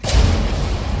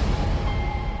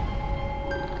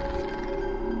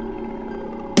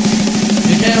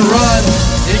can't run,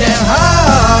 you can't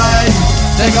hide.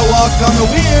 Take a walk on the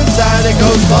weird side, it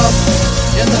goes bump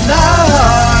in the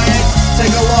night. Take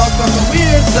a walk on the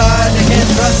weird side, you can't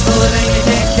trust the living, you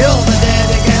can't kill the dead,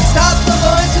 you can't stop the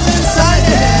voices inside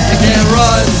your head. You can't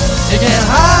run, you can't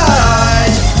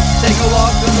hide. Take a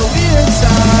walk on the weird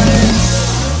side.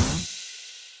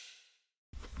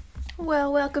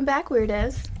 Well, welcome back,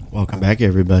 weirdos. Welcome back,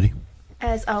 everybody.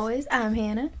 As always, I'm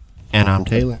Hannah. And I'm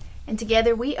Taylor. And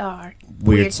together we are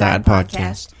Weird Side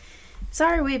Podcast.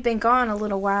 Sorry we've been gone a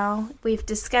little while. We've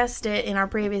discussed it in our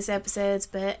previous episodes,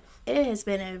 but it has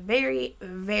been a very,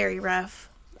 very rough,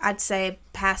 I'd say,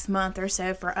 past month or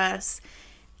so for us.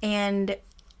 And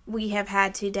we have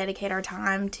had to dedicate our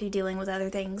time to dealing with other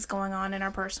things going on in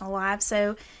our personal lives.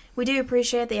 So we do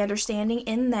appreciate the understanding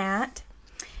in that.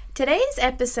 Today's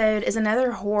episode is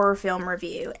another horror film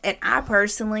review, and I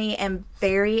personally am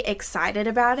very excited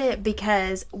about it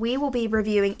because we will be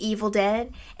reviewing Evil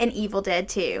Dead and Evil Dead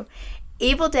 2.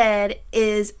 Evil Dead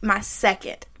is my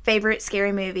second favorite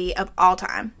scary movie of all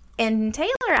time, and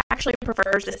Taylor actually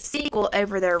prefers the sequel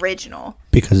over the original.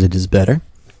 Because it is better.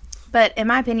 But in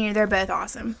my opinion, they're both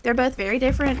awesome. They're both very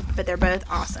different, but they're both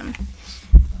awesome.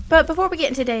 But before we get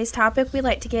into today's topic, we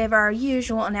like to give our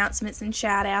usual announcements and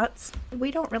shout-outs. We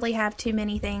don't really have too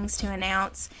many things to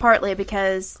announce, partly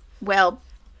because, well,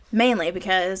 mainly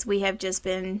because we have just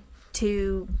been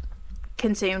too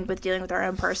consumed with dealing with our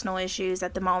own personal issues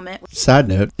at the moment. Side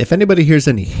note, if anybody hears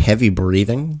any heavy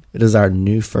breathing, it is our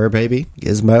new fur baby,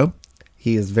 Gizmo.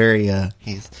 He is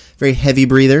he's very heavy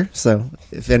breather, so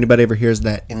if anybody ever hears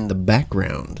that in the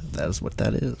background, that is what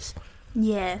that is.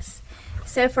 Yes.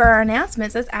 So for our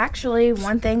announcements, that's actually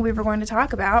one thing we were going to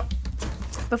talk about.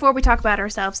 Before we talk about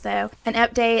ourselves, though, an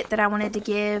update that I wanted to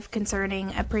give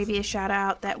concerning a previous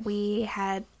shout-out that we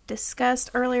had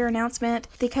discussed earlier announcement.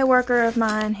 The coworker of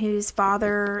mine whose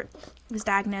father was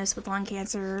diagnosed with lung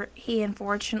cancer, he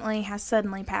unfortunately has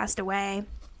suddenly passed away.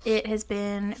 It has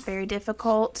been very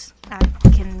difficult, I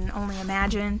can only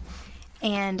imagine.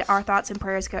 And our thoughts and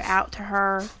prayers go out to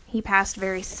her. He passed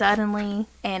very suddenly,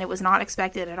 and it was not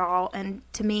expected at all. And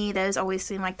to me, those always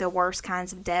seem like the worst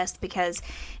kinds of deaths, because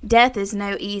death is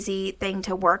no easy thing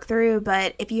to work through.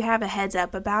 But if you have a heads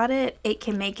up about it, it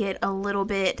can make it a little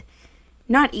bit,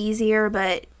 not easier,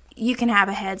 but you can have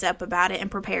a heads up about it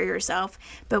and prepare yourself.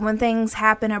 But when things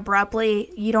happen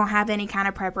abruptly, you don't have any kind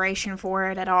of preparation for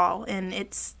it at all. And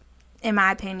it's, in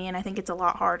my opinion, I think it's a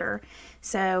lot harder.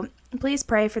 So please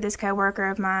pray for this coworker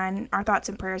of mine. Our thoughts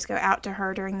and prayers go out to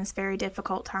her during this very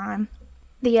difficult time.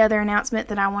 The other announcement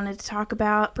that I wanted to talk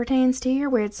about pertains to your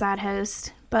Weird Side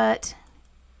host, but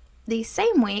the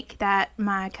same week that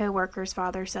my coworker's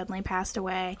father suddenly passed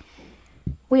away,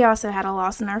 we also had a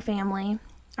loss in our family.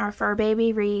 Our fur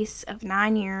baby Reese of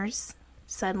 9 years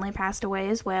suddenly passed away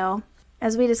as well.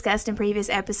 As we discussed in previous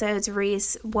episodes,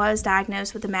 Reese was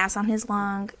diagnosed with a mass on his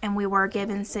lung, and we were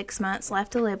given 6 months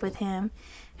left to live with him.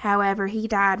 However, he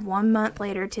died 1 month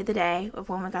later to the day of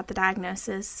when we got the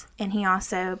diagnosis, and he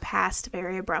also passed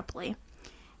very abruptly.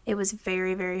 It was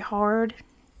very, very hard.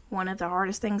 One of the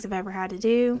hardest things I've ever had to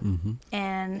do. Mm-hmm.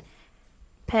 And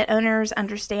pet owners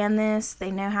understand this.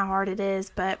 They know how hard it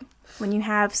is, but when you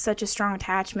have such a strong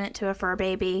attachment to a fur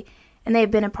baby, and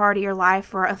they've been a part of your life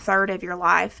for a third of your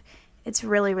life, it's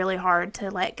really, really hard to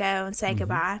let go and say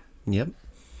goodbye. Yep.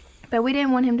 But we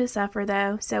didn't want him to suffer,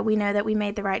 though, so we know that we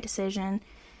made the right decision.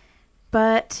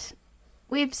 But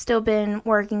we've still been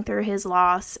working through his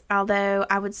loss, although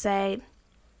I would say,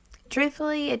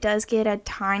 truthfully, it does get a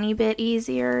tiny bit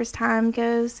easier as time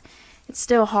goes. It's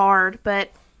still hard, but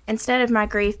instead of my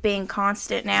grief being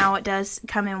constant now, it does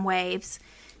come in waves.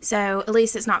 So at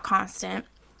least it's not constant.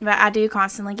 But I do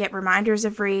constantly get reminders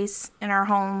of Reese, and our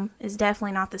home is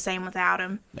definitely not the same without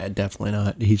him. Definitely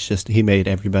not. He made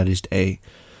everybody's day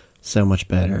so much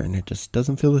better, and it just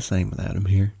doesn't feel the same without him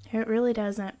here. It really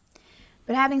doesn't.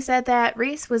 But having said that,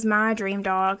 Reese was my dream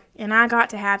dog, and I got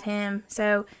to have him.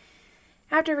 So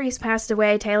after Reese passed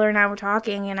away, Taylor and I were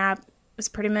talking, and I was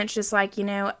pretty much just like,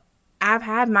 I've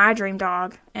had my dream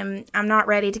dog, and I'm not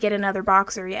ready to get another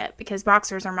boxer yet, because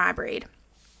boxers are my breed.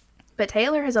 But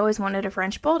Taylor has always wanted a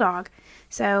French bulldog.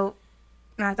 So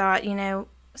I thought,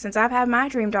 since I've had my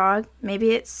dream dog,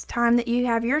 maybe it's time that you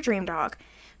have your dream dog.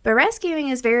 But rescuing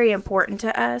is very important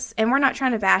to us, and we're not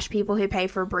trying to bash people who pay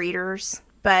for breeders.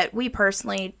 But we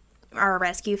personally are a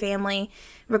rescue family,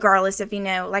 regardless if,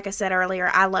 like I said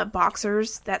earlier, I love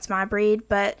boxers. That's my breed.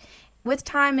 But with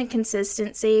time and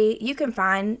consistency, you can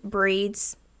find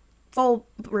breeds, full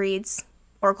breeds,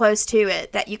 or close to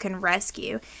it, that you can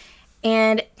rescue.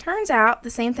 And it turns out the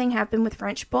same thing happened with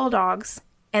French bulldogs.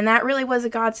 And that really was a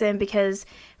godsend because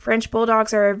French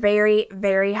Bulldogs are a very,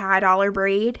 very high dollar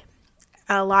breed.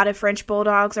 A lot of French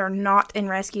Bulldogs are not in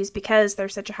rescues because they're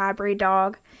such a high breed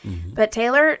dog. Mm-hmm. But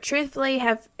Taylor, truthfully,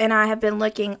 I have been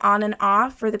looking on and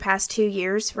off for the past 2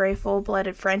 years for a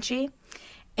full-blooded Frenchie.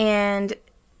 And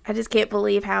I just can't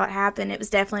believe how it happened. It was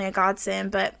definitely a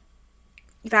godsend. But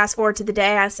fast forward to the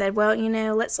day, I said, well,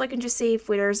 let's look and just see if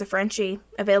there's a Frenchie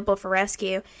available for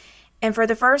rescue. And for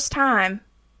the first time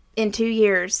in 2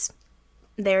 years,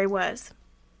 there he was.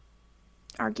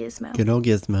 Our Gizmo. Good old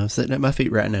Gizmo sitting at my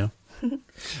feet right now.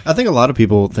 I think a lot of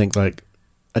people think like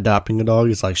adopting a dog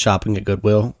is like shopping at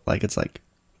Goodwill. Like it's like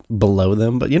below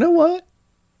them. But you know what?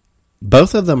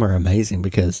 Both of them are amazing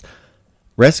because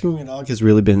rescuing a dog has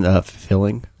really been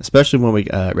fulfilling, especially when we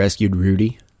rescued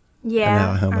Rudy.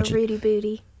 Yeah, our Rudy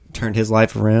Booty. Turned his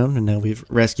life around, and now we've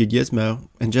rescued Gizmo.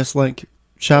 And just like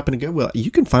shopping at Goodwill, you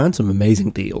can find some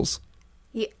amazing deals.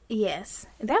 Yes.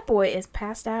 That boy is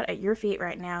passed out at your feet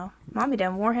right now. Mommy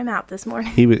done wore him out this morning.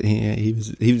 He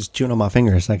was chewing on my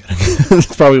finger a second ago.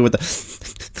 It's probably with the...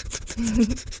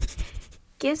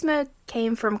 Gizmo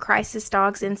came from Crisis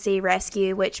Dogs NC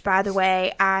Rescue, which, by the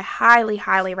way, I highly,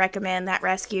 highly recommend that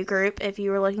rescue group if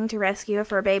you were looking to rescue a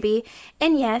fur baby.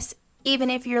 And yes, even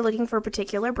if you're looking for a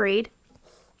particular breed,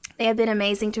 they have been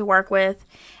amazing to work with,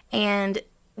 and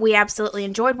we absolutely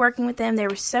enjoyed working with them. They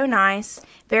were so nice,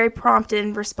 very prompt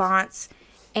in response,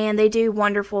 and they do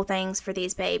wonderful things for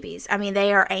these babies. I mean,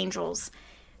 they are angels.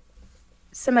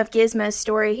 Some of Gizmo's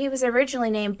story, he was originally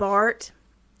named Bart,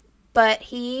 but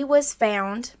he was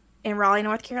found in Raleigh,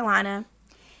 North Carolina,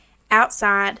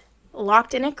 outside,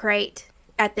 locked in a crate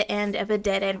at the end of a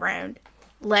dead-end road,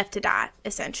 left to die,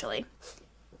 essentially.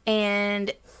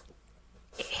 And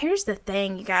here's the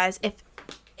thing, you guys.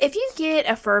 If you get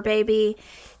a fur baby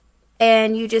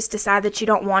and you just decide that you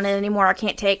don't want it anymore or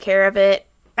can't take care of it,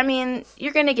 I mean,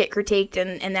 you're going to get critiqued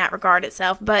in that regard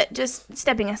itself. But just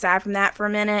stepping aside from that for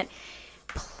a minute,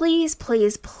 please,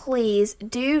 please, please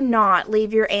do not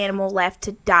leave your animal left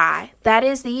to die. That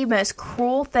is the most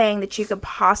cruel thing that you could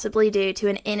possibly do to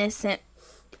an innocent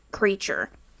creature.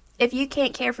 If you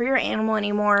can't care for your animal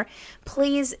anymore,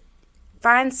 please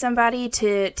find somebody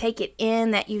to take it in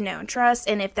that you know and trust,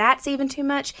 and if that's even too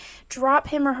much, drop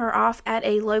him or her off at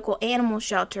a local animal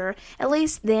shelter. At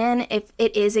least then, if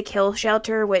it is a kill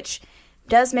shelter, which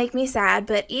does make me sad,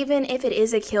 but even if it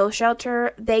is a kill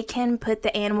shelter, they can put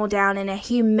the animal down in a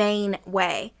humane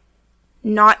way,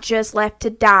 not just left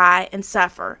to die and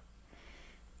suffer.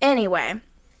 Anyway,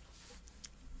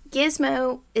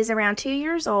 Gizmo is around 2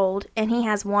 years old, and he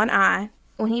has one eye.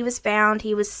 When he was found,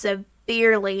 he was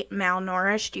severely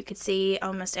malnourished. You could see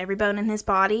almost every bone in his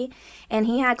body, and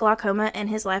he had glaucoma in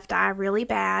his left eye really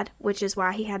bad, which is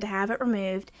why he had to have it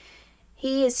removed.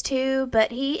 He is 2,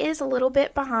 but he is a little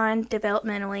bit behind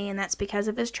developmentally, and that's because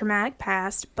of his traumatic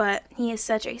past, but he is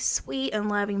such a sweet and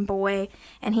loving boy,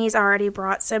 and he's already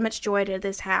brought so much joy to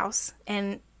this house.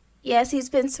 And yes, he's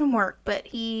been some work, but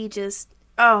he's just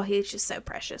so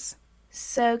precious.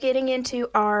 So getting into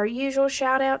our usual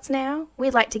shout-outs now,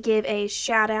 we'd like to give a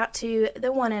shout-out to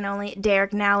the one and only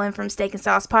Derek Nowlin from Steak and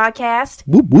Sauce Podcast.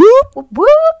 Whoop, whoop. Whoop,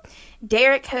 whoop.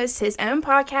 Derek hosts his own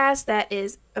podcast that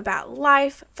is about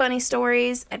life, funny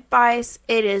stories, advice.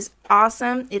 It is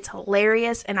awesome. It's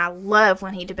hilarious, and I love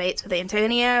when he debates with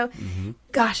Antonio. Mm-hmm.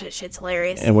 Gosh, that shit's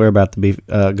hilarious. And we're about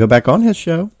to go back on his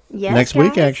show next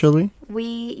week, actually.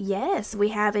 We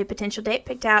have a potential date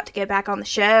picked out to go back on the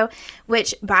show,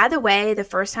 which, by the way, the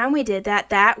first time we did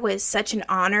that was such an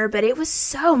honor, but it was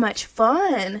so much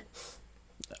fun.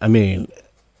 I mean,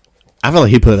 I feel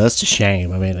like he put us to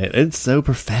shame. I mean, it's so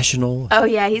professional. Oh,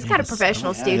 yeah, he's got a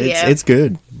professional studio. It's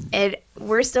good. And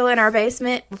we're still in our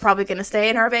basement. We're probably going to stay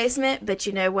in our basement, but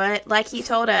you know what? Like he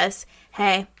told us,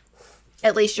 hey,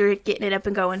 at least you're getting it up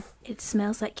and going. It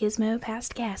smells like Gizmo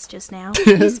passed gas just now.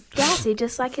 He's gassy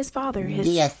just like his father is.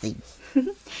 Gassy.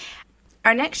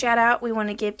 Our next shout out we want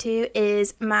to give to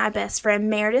is my best friend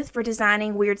Meredith for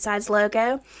designing Weird Side's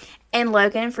logo, and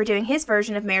Logan for doing his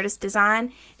version of Meredith's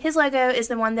design. His logo is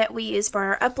the one that we use for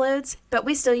our uploads, but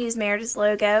we still use Meredith's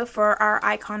logo for our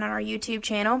icon on our YouTube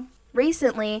channel.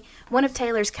 Recently, one of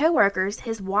Taylor's coworkers,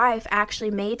 his wife, actually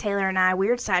made Taylor and I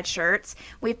Weird Side shirts.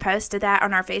 We posted that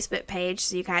on our Facebook page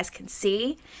so you guys can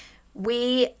see.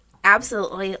 We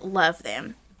absolutely love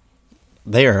them.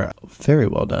 They are very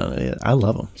well done. I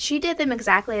love them. She did them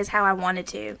exactly as how I wanted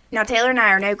to. Now, Taylor and I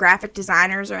are no graphic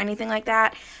designers or anything like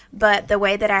that, but the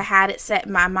way that I had it set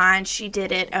in my mind, she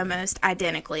did it almost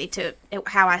identically to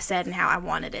how I said and how I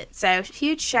wanted it. So,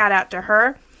 huge shout out to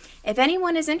her. If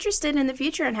anyone is interested in the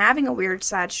future in having a Weird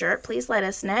Side shirt, please let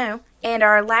us know. And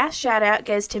our last shout out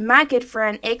goes to my good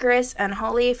friend Icarus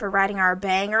Unholy for writing our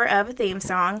banger of a theme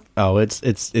song. Oh, it's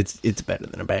better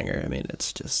than a banger. I mean,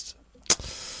 it's just...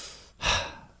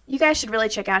 You guys should really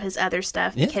check out his other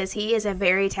stuff because he is a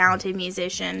very talented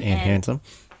musician. And handsome.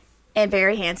 And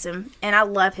very handsome. And I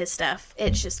love his stuff.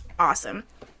 It's just awesome.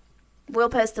 We'll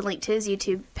post the link to his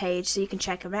YouTube page so you can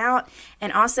check him out.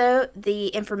 And also the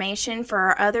information for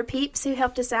our other peeps who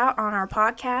helped us out on our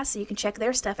podcast so you can check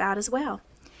their stuff out as well.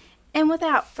 And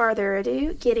without further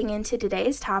ado, getting into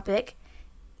today's topic,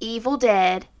 Evil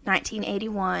Dead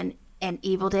 1981 and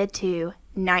Evil Dead 2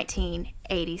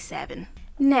 1987.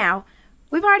 Now,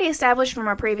 we've already established from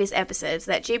our previous episodes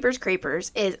that Jeepers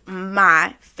Creepers is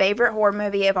my favorite horror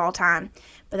movie of all time.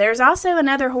 But there's also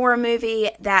another horror movie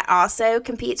that also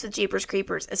competes with Jeepers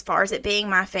Creepers as far as it being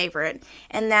my favorite,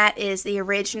 and that is the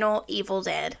original Evil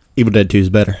Dead. Evil Dead 2 is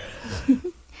better.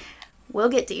 We'll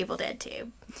get to Evil Dead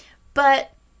 2.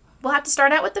 But we'll have to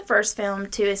start out with the first film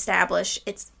to establish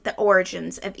the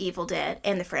origins of Evil Dead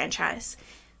and the franchise.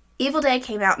 Evil Dead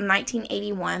came out in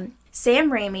 1981. Sam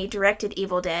Raimi directed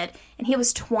Evil Dead, and he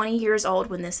was 20 years old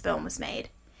when this film was made.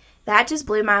 That just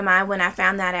blew my mind when I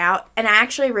found that out, and I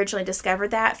actually originally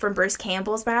discovered that from Bruce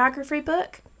Campbell's biography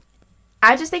book.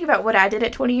 I just think about what I did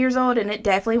at 20 years old, and it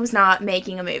definitely was not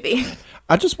making a movie.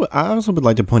 I also would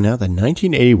like to point out that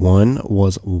 1981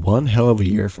 was one hell of a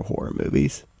year for horror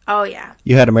movies. Oh, yeah.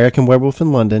 You had American Werewolf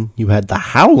in London. You had The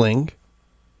Howling.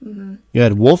 Mm-hmm. You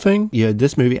had Wolfing. You had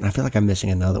this movie, and I feel like I'm missing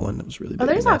another one that was really big. Oh,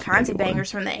 there's all kinds of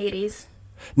bangers from the 80s.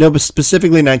 No, but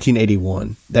specifically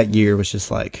 1981. That year was just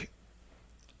like...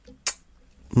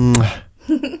 And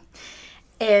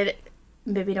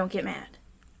maybe don't get mad.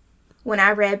 When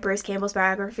I read Bruce Campbell's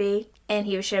biography and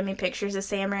he was showing me pictures of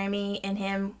Sam Raimi and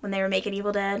him when they were making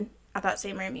Evil Dead, I thought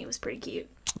Sam Raimi was pretty cute.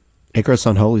 Icarus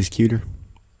Unholy's cuter.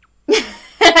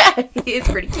 He is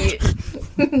pretty cute.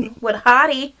 What a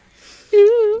hottie.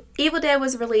 Evil Dead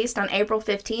was released on April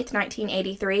 15th,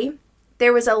 1983.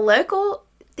 There was a local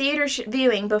theater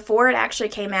viewing before it actually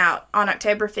came out on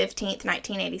October 15th,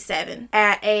 1987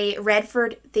 at a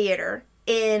Redford theater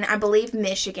in, I believe,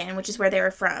 Michigan, which is where they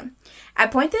were from. I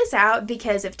point this out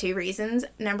because of two reasons.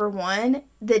 Number one,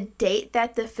 the date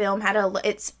that the film had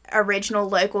its original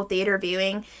local theater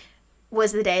viewing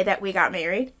was the day that we got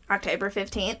married, October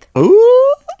 15th.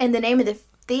 Ooh! And the name of the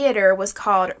theater was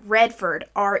called Redford,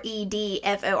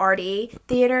 R-E-D-F-O-R-D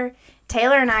Theater.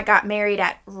 Taylor and I got married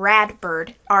at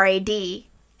Radford,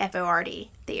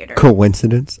 R-A-D-F-O-R-D Theater.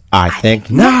 Coincidence? I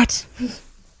think not.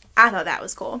 I thought that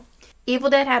was cool. Evil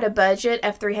Dead had a budget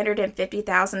of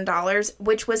 $350,000,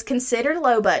 which was considered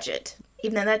low budget,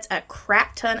 even though that's a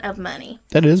crap ton of money.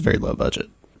 That is very low budget.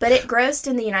 But it grossed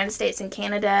in the United States and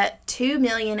Canada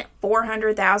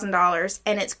 $2,400,000,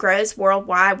 and its gross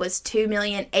worldwide was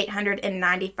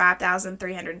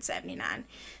 $2,895,379.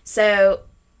 So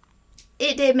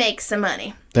it did make some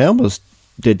money. They almost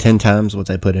did 10 times what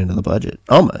they put into the budget.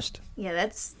 Almost. Yeah,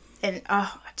 it's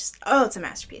a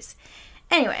masterpiece.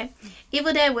 Anyway,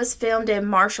 Evil Dead was filmed in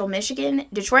Marshall, Michigan,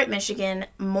 Detroit, Michigan,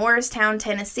 Morristown,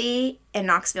 Tennessee, and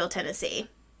Knoxville, Tennessee.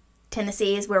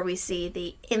 Tennessee is where we see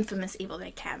the infamous Evil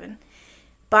Dead cabin.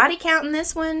 Body count in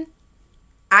this one,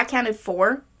 I counted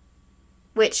 4,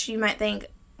 which you might think,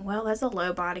 well, that's a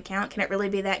low body count. Can it really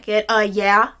be that good?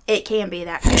 Yeah, it can be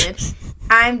that good.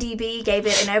 IMDb gave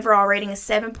it an overall rating of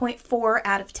 7.4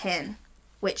 out of 10,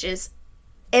 which is,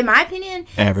 in my opinion...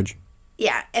 Average.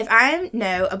 Yeah,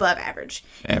 above average.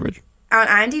 Average. On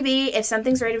IMDb, if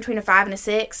something's rated between a 5 and a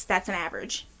 6, that's an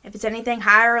average. If it's anything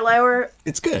higher or lower...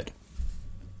 It's good.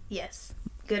 Yes,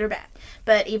 good or bad.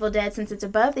 But Evil Dead, since it's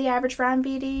above the average for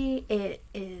IMDb, it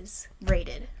is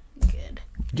rated good.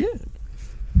 Good.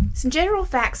 Some general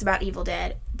facts about Evil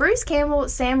Dead. Bruce Campbell,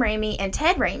 Sam Raimi, and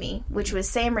Ted Raimi, which was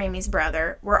Sam Raimi's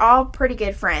brother, were all pretty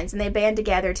good friends, and they band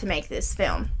together to make this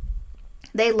film.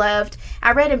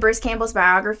 I read in Bruce Campbell's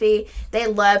biography, they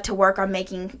loved to work on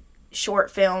making short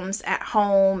films at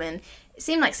home, and it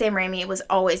seemed like Sam Raimi was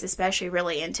always especially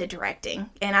really into directing.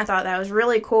 And I thought that was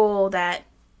really cool that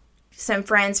some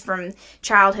friends from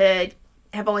childhood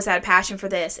have always had a passion for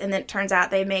this, and then it turns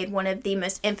out they made one of the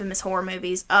most infamous horror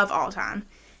movies of all time.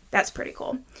 That's pretty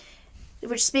cool.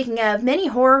 Which, speaking of, many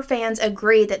horror fans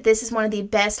agree that this is one of the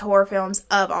best horror films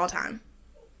of all time.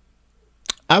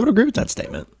 I would agree with that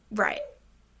statement. Right.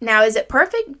 Now, is it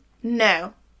perfect?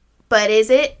 No. But is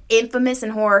it infamous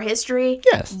in horror history?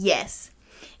 Yes. Yes.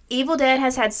 Evil Dead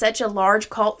has had such a large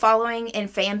cult following and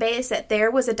fan base that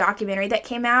there was a documentary that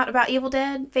came out about Evil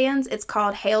Dead fans. It's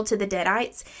called Hail to the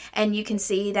Deadites, and you can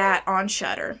see that on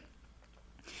Shudder.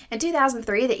 In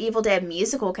 2003, the Evil Dead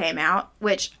musical came out,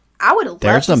 which I would have loved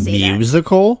There's to a see that.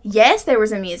 musical? Yes, there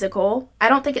was a musical. I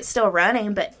don't think it's still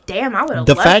running, but damn, I would have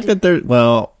The loved fact to. that there,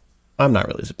 well, I'm not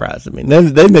really surprised. I mean,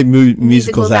 they make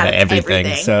musicals out of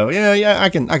everything. So, yeah, I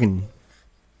can.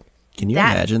 Can you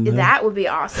imagine that? That would be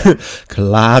awesome.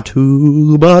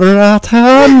 Klaatu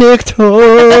barata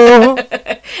nikto.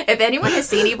 If anyone has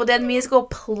seen Evil Dead the musical,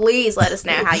 please let us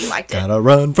know how you liked it. Gotta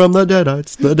run from the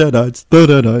deadites, the deadites, the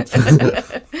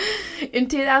deadites. In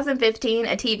 2015,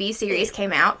 a TV series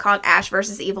came out called Ash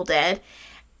vs. Evil Dead.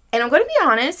 And I'm going to be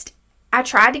honest, I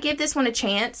tried to give this one a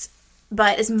chance,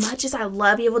 but as much as I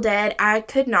love Evil Dead, I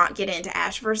could not get into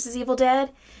Ash vs. Evil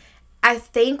Dead. I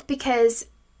think because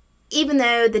even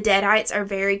though the Deadites are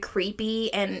very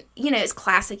creepy and, it's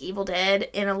classic Evil Dead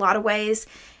in a lot of ways,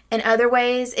 in other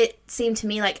ways, it seemed to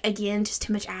me like, again, just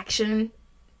too much action.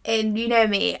 And you know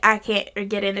me, I can't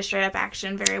get into straight up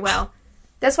action very well.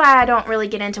 That's why I don't really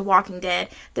get into Walking Dead.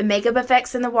 The makeup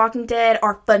effects in The Walking Dead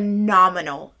are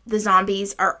phenomenal. The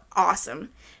zombies are awesome.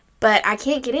 But I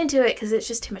can't get into it because it's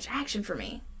just too much action for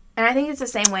me. And I think it's the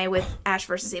same way with Ash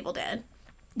vs. Evil Dead.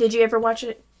 Did you ever watch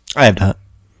it? I have not.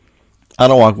 I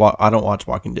don't watch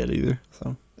Walking Dead either.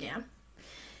 So yeah.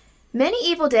 Many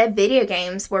Evil Dead video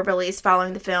games were released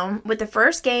following the film, with the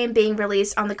first game being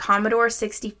released on the Commodore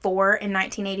 64 in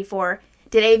 1984.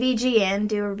 Did AVGN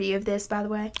do a review of this, by the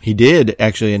way? he did,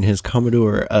 actually, in his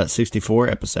Commodore 64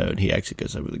 episode. He actually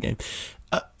goes over the game.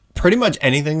 Pretty much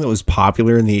anything that was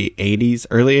popular in the 80s,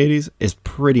 early 80s, is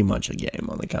pretty much a game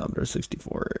on the Commodore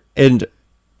 64. And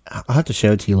I'll have to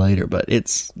show it to you later, but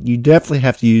you definitely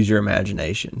have to use your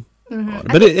imagination. Mm-hmm.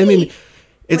 But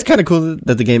it's kind of cool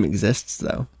that the game exists,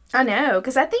 though. I know,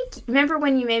 because remember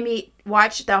when you made me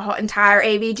watch the whole entire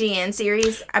AVGN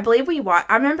series? I believe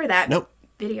I remember that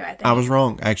video, I think. I was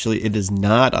wrong. Actually, it is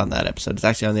not on that episode. It's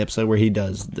actually on the episode where he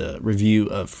does the review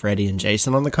of Freddy and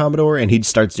Jason on the Commodore, and he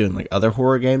starts doing like other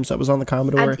horror games that was on the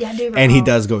Commodore. I do recall. And he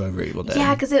does go over Evil Dead.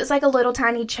 Yeah, because it was like a little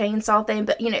tiny chainsaw thing,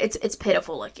 but it's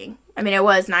pitiful looking. I mean, it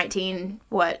was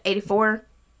 84?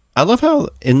 I love how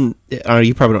you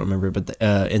probably don't remember, but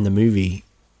in the movie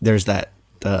there's that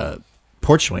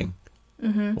porch swing.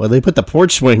 Mm-hmm. Well, they put the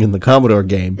porch swing in the Commodore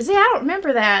game. See, I don't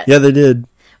remember that. Yeah, they did.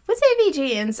 What's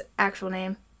AVGN's actual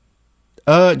name?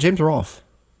 James Rolfe.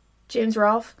 James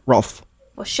Rolfe? Rolfe.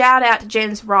 Well, shout out to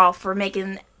James Rolfe for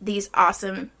making these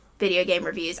awesome video game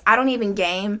reviews. I don't even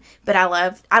game, but I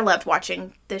loved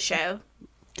watching the show.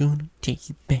 Gonna take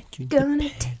you back to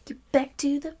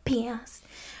the past.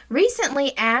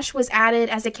 Recently, Ash was added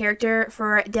as a character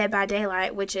for Dead by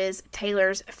Daylight, which is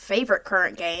Taylor's favorite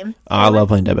current game. Oh, I love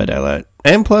playing Dead by Daylight.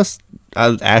 And plus,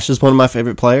 Ash is one of my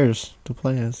favorite players to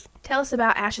play as. Tell us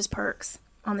about Ash's perks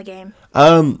on the game.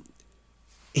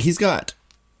 He's got...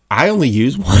 I only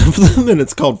use one of them, and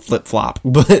it's called Flip Flop.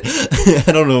 But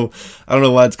I don't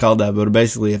know why it's called that, but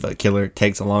basically if a killer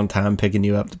takes a long time picking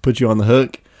you up to put you on the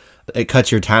hook, it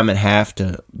cuts your time in half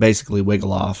to basically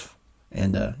wiggle off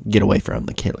and get away from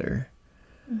the killer.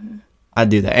 Mm-hmm. I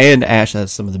do that. And Ash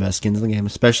has some of the best skins in the game,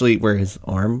 especially where his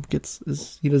arm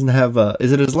he doesn't have...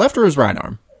 is it his left or his right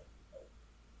arm?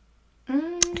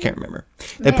 I can't remember.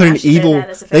 They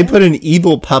put an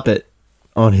evil puppet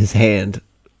on his hand.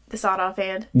 The sawed-off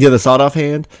hand. Yeah, the sawed-off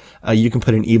hand. You can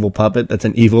put an evil puppet that's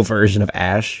an evil version of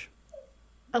Ash.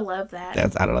 I love that.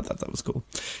 I don't know. I thought that was cool.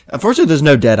 Unfortunately, there's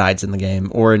no Deadites in the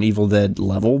game or an Evil Dead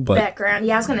level, but background.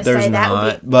 Yeah, I was going to say that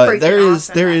would be but there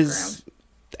awesome is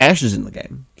Ash is in the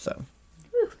game. So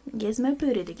Gizmo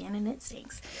booted again, and it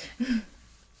stinks.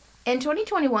 In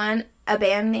 2021, a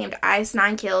band named Ice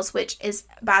Nine Kills, which is,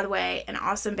 by the way, an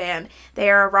awesome band. They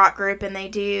are a rock group, and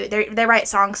they write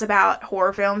songs about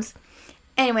horror films.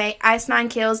 Anyway, Ice Nine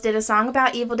Kills did a song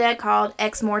about Evil Dead called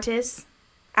Ex Mortis.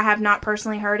 I have not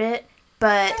personally heard it,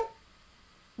 but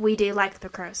we do like the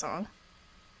Crow song.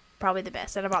 Probably the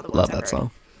best out of all the ones Love I've that heard.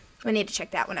 song. We need to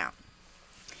check that one out.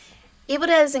 Evil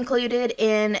Dead is included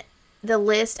in the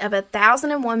list of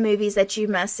 1,001 movies that you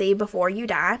must see before you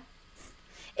die.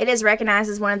 It is recognized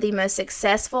as one of the most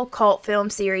successful cult film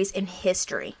series in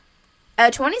history. A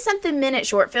 20-something minute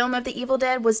short film of the Evil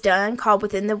Dead was done called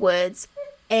Within the Woods,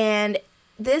 and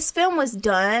this film was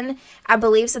done, I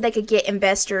believe, so they could get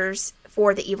investors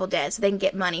for the Evil Dead, so they can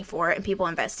get money for it and people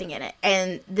investing in it.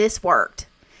 And this worked.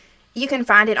 You can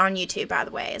find it on YouTube, by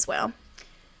the way, as well.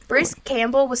 Bruce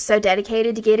Campbell was so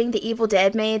dedicated to getting the Evil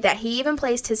Dead made that he even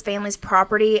placed his family's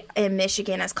property in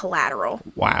Michigan as collateral.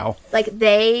 Wow.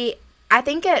 I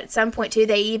think at some point, too,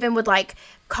 they even would,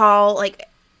 call,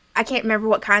 I can't remember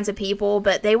what kinds of people,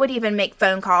 but they would even make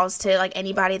phone calls to,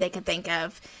 anybody they could think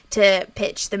of to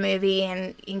pitch the movie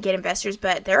and get investors.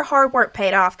 But their hard work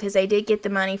paid off because they did get the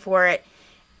money for it.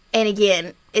 And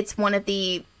again, it's one of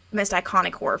the most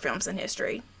iconic horror films in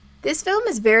history. This film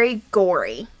is very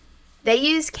gory. They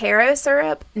use Karo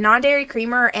syrup, non-dairy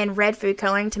creamer, and red food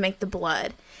coloring to make the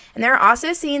blood. And there are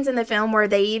also scenes in the film where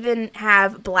they even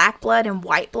have black blood and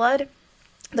white blood.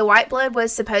 The white blood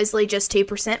was supposedly just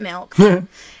 2% milk.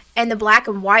 And the black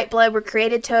and white blood were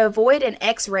created to avoid an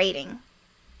X rating.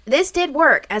 This did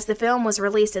work, as the film was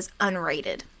released as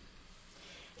unrated.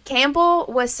 Campbell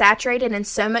was saturated in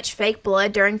so much fake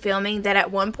blood during filming that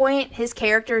at one point his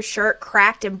character's shirt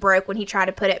cracked and broke when he tried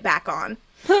to put it back on.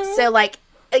 So, like,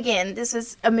 again, this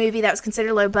was a movie that was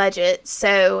considered low budget,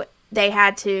 so they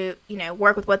had to,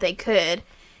 work with what they could.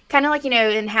 Kind of like,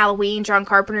 in Halloween, John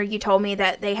Carpenter, you told me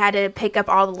that they had to pick up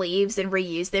all the leaves and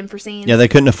reuse them for scenes. Yeah, they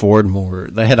couldn't afford more.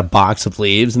 They had a box of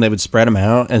leaves, and they would spread them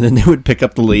out, and then they would pick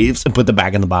up the leaves and put them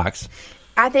back in the box.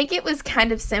 I think it was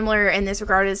kind of similar in this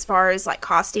regard as far as, like,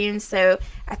 costumes. So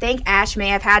I think Ash may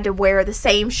have had to wear the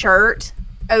same shirt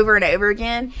over and over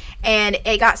again, and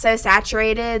it got so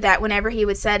saturated that whenever he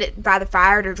would set it by the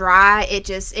fire to dry,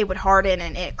 it would harden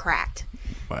and it cracked.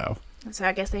 Wow. So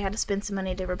I guess they had to spend some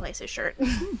money to replace his shirt.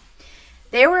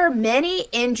 There were many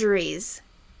injuries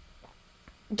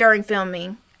during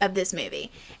filming of this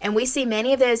movie, and we see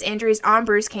many of those injuries on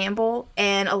Bruce Campbell,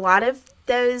 and a lot of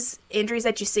those injuries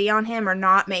that you see on him are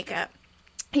not makeup.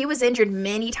 He was injured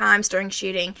many times during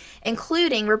shooting,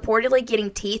 including reportedly getting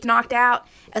teeth knocked out,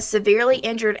 a severely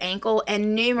injured ankle,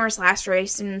 and numerous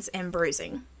lacerations and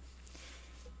bruising.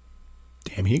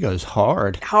 Damn, he goes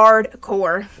hard.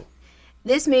 Hardcore.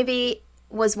 This movie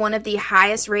was one of the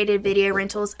highest rated video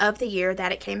rentals of the year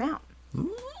that it came out.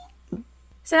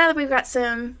 So now that we've got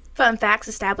some fun facts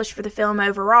established for the film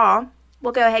overall,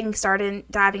 we'll go ahead and start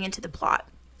diving into the plot.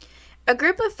 A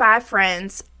group of 5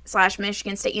 friends /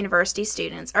 Michigan State University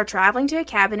students are traveling to a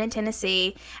cabin in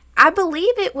Tennessee. I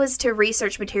believe it was to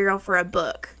research material for a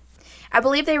book. I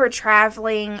believe they were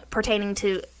traveling pertaining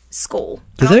to school.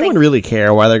 Does anyone really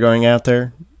care why they're going out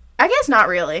there? I guess not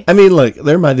really. I mean, look,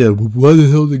 there might be why the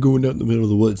hell are they going out in the middle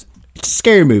of the woods? It's a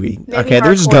scary movie. Maybe okay,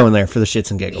 they're just hardcore. going there for the shits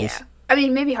and giggles. Yeah. I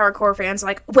mean, maybe hardcore fans are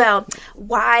like, well,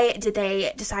 why did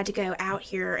they decide to go out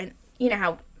here? And you know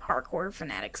how hardcore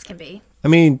fanatics can be. I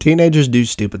mean, teenagers do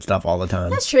stupid stuff all the time.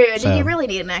 That's true. So, Do you really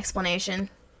need an explanation?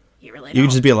 You really You don't.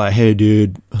 could just be like, hey,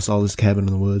 dude, I saw this cabin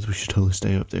in the woods. We should totally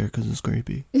stay up there because it's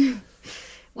creepy.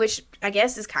 Which I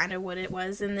guess is kind of what it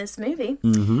was in this movie.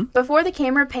 Mm-hmm. Before the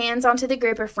camera pans onto the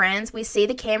group of friends, we see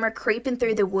the camera creeping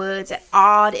through the woods at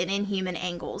odd and inhuman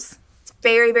angles. It's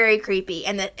very, very creepy.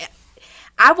 And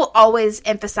I will always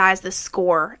emphasize the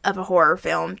score of a horror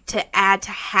film to add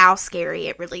to how scary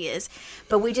it really is.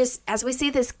 But we just, as we see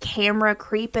this camera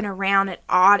creeping around at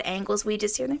odd angles, we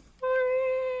just hear the...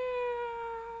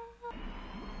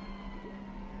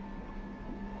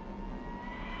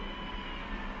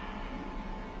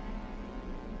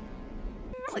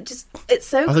 It's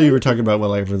so I thought you were talking about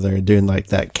whenever they're doing like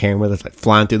that camera that's like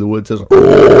flying through the woods. Like,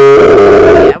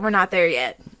 Yeah, we're not there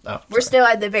yet. We're still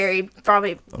at the very,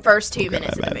 probably first 2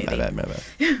 minutes of the movie. My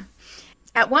bad.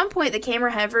 At one point, the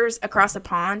camera hovers across a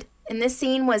pond, and this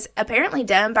scene was apparently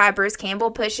done by Bruce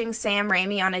Campbell pushing Sam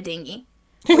Raimi on a dinghy,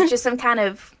 which is some kind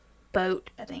of boat,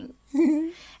 I think.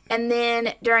 And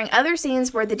then during other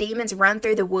scenes where the demons run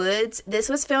through the woods, this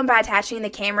was filmed by attaching the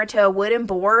camera to a wooden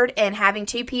board and having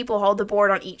 2 people hold the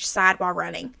board on each side while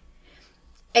running.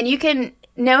 And you can,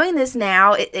 knowing this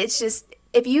now, it's just,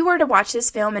 if you were to watch this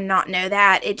film and not know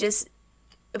that, it just,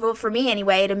 well, for me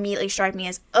anyway, it immediately struck me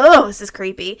as, oh, this is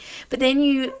creepy. But then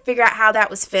you figure out how that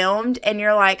was filmed, and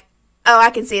you're like, oh, I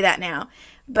can see that now.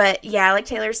 But yeah, like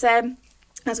Taylor said,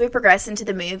 as we progress into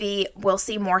the movie, we'll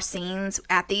see more scenes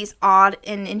at these odd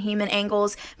and inhuman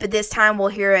angles, but this time we'll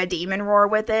hear a demon roar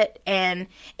with it, and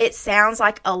it sounds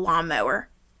like a lawnmower,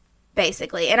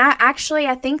 basically. And I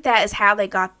think that is how they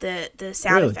got the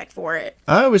sound effect for it.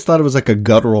 I always thought it was like a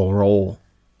guttural roll.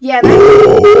 Yeah,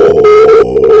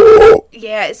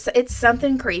 it's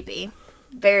something creepy.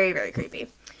 Very, very creepy.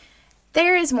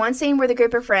 There is one scene where the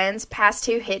group of friends pass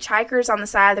 2 hitchhikers on the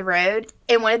side of the road,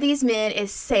 and one of these men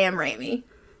is Sam Raimi.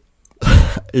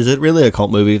 Is it really a cult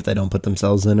movie if they don't put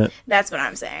themselves in it? That's what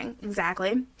I'm saying.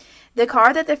 Exactly. The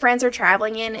car that the friends are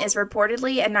traveling in is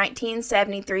reportedly a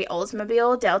 1973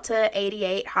 Oldsmobile Delta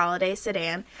 88 Holiday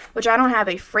sedan, which I don't have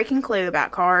a freaking clue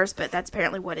about cars, but that's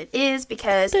apparently what it is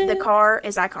because the car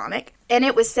is iconic. And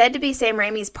it was said to be Sam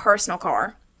Raimi's personal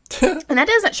car. And that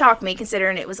doesn't shock me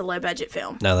considering it was a low-budget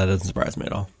film. No, that doesn't surprise me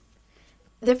at all.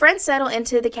 The friends settle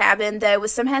into the cabin, though,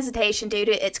 with some hesitation due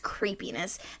to its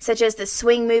creepiness, such as the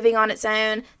swing moving on its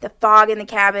own, the fog in the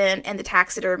cabin, and the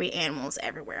taxidermy animals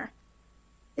everywhere.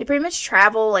 They pretty much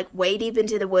travel, like, way deep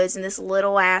into the woods in this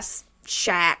little-ass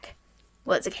shack.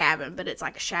 Well, it's a cabin, but it's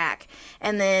like a shack.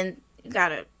 And then you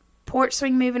got a porch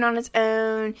swing moving on its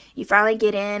own. You finally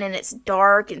get in, and it's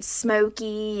dark and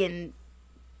smoky and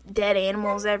dead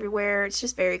animals everywhere. It's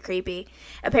just very creepy.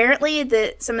 Apparently,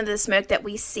 some of the smoke that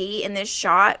we see in this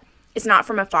shot is not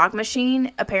from a fog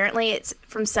machine. Apparently, it's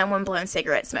from someone blowing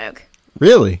cigarette smoke.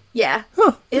 Really? Yeah.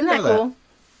 Huh, Isn't that didn't know cool?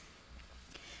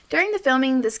 During the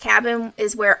filming, this cabin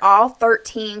is where all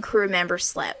 13 crew members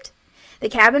slept. The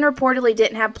cabin reportedly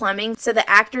didn't have plumbing, so the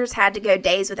actors had to go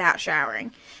days without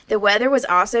showering. The weather was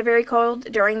also very cold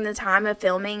during the time of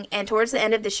filming, and towards the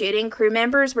end of the shooting, crew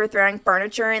members were throwing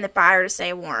furniture in the fire to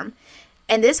stay warm.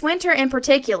 And this winter in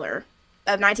particular,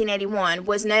 of 1981,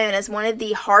 was known as one of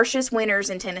the harshest winters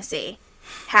in Tennessee.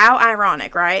 How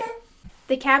ironic, right?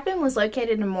 The cabin was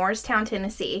located in Morristown,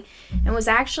 Tennessee, and was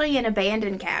actually an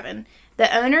abandoned cabin.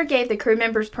 The owner gave the crew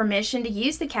members permission to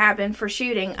use the cabin for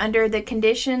shooting under the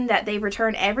condition that they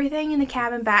return everything in the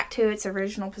cabin back to its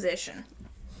original position.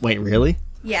 Wait, really?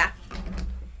 Yeah.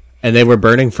 And they were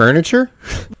burning furniture?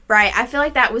 Right. I feel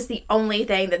like that was the only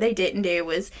thing that they didn't do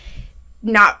was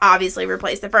not obviously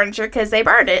replace the furniture because they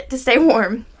burned it to stay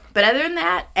warm. But other than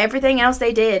that, everything else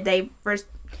they did,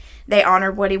 they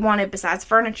honored what he wanted besides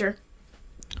furniture.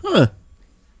 Huh.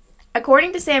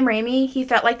 According to Sam Raimi, he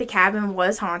felt like the cabin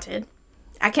was haunted.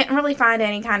 I couldn't really find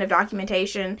any kind of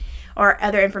documentation or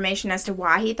other information as to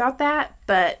why he thought that,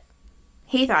 but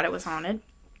he thought it was haunted.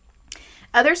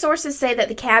 Other sources say that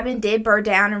the cabin did burn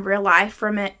down in real life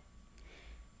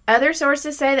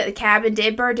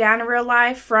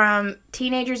from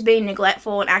teenagers being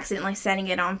neglectful and accidentally setting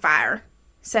it on fire.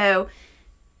 So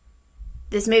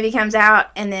this movie comes out,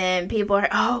 and then people are,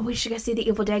 oh, we should go see the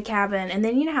Evil Dead cabin. And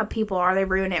then you know how people are. They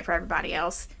ruin it for everybody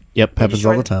else. Yep, happens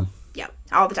all the time. Yep,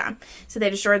 all the time. So they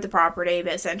destroyed the property,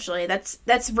 but essentially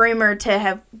that's rumored to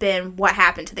have been what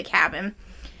happened to the cabin.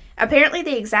 Apparently,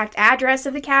 the exact address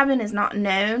of the cabin is not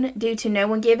known due to no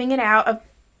one giving it out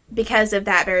because of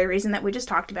that very reason that we just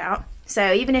talked about.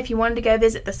 So even if you wanted to go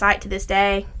visit the site to this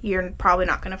day, you're probably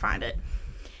not going to find it.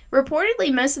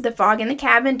 Reportedly, most of the fog in the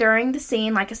cabin during the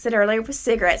scene, like I said earlier, was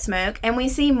cigarette smoke. And we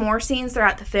see more scenes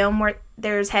throughout the film where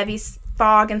there's heavy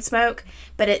fog and smoke,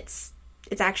 but it's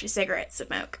actually cigarette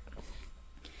smoke.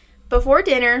 Before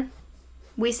dinner,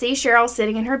 we see Cheryl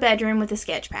sitting in her bedroom with a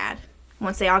sketch pad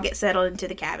once they all get settled into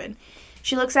the cabin.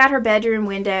 She looks out her bedroom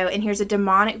window and hears a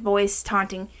demonic voice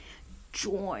taunting,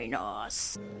 "Join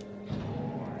us."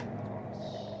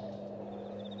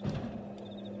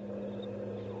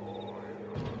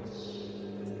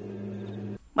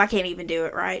 I can't even do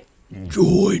it right.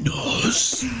 Join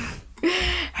us.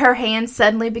 Her hand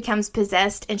suddenly becomes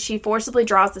possessed, and she forcibly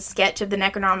draws a sketch of the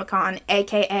Necronomicon,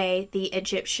 a.k.a. the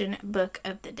Egyptian Book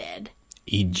of the Dead.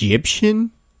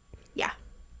 Egyptian? Yeah.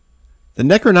 The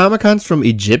Necronomicon's from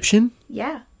Egyptian?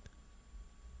 Yeah.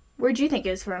 Where'd you think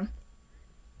it was from?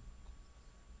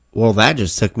 Well, that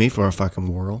just took me for a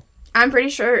fucking whirl. I'm pretty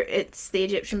sure it's the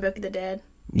Egyptian Book of the Dead.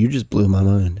 You just blew my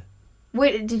mind.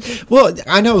 Wait, did you... Well,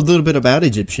 I know a little bit about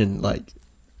Egyptian,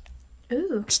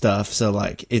 Ooh. stuff, so,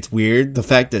 it's weird. The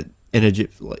fact that in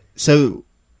Egypt... so,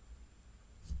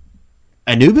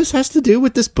 Anubis has to do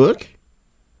with this book?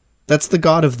 That's the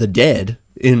god of the dead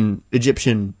in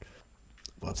Egyptian...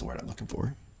 What's the word I'm looking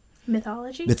for?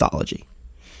 Mythology? Mythology.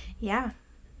 Yeah.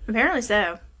 Apparently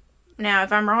so. Now,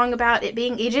 if I'm wrong about it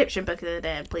being Egyptian Book of the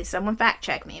Dead, please someone fact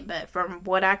check me. But from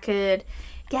what I could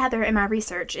gather in my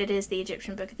research, it is the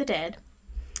Egyptian Book of the Dead.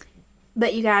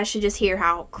 But you guys should just hear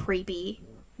how creepy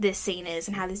this scene is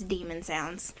and how this demon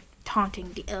sounds.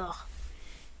 Taunting. Ugh.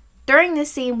 During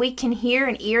this scene, we can hear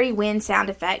an eerie wind sound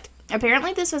effect.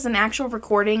 Apparently, this was an actual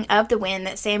recording of the wind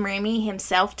that Sam Raimi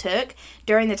himself took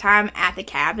during the time at the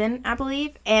cabin, I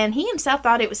believe. And he himself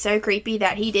thought it was so creepy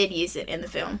that he did use it in the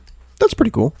film. That's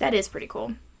pretty cool. That is pretty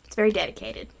cool. It's very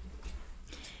dedicated.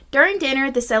 During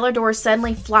dinner, the cellar door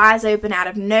suddenly flies open out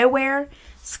of nowhere.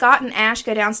 Scott and Ash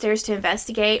go downstairs to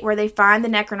investigate, where they find the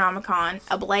Necronomicon,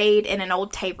 a blade, and an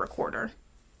old tape recorder.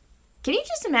 Can you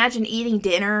just imagine eating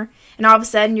dinner, and all of a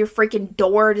sudden your freaking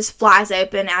door just flies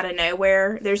open out of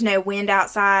nowhere? There's no wind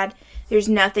outside. There's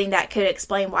nothing that could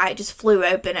explain why it just flew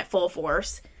open at full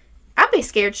force. I'd be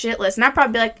scared shitless, and I'd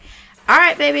probably be like, all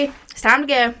right, baby, it's time to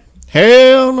go.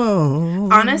 Hell no.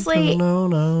 Honestly,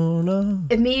 No.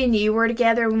 if me and you were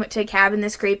together and we went to a cabin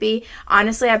this creepy,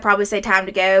 honestly, I'd probably say time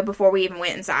to go before we even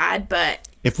went inside, but...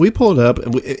 If we pulled up,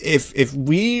 if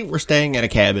we were staying at a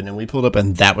cabin and we pulled up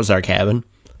and that was our cabin,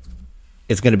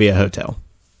 it's going to be a hotel.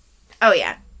 Oh,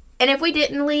 yeah. And if we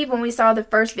didn't leave when we saw the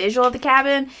first visual of the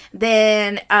cabin,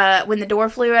 then when the door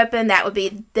flew open, that would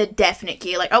be the definite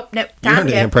cue. Like, oh, nope, You're time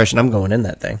under to the go. impression I'm going in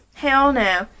that thing. Hell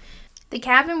no. The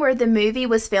cabin where the movie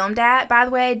was filmed at, by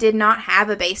the way, did not have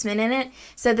a basement in it.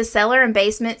 So the cellar and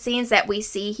basement scenes that we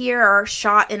see here are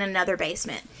shot in another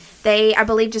basement. They, I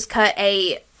believe, just cut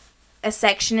a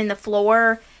section in the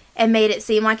floor and made it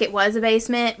seem like it was a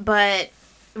basement, but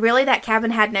really that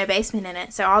cabin had no basement in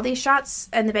it. So all these shots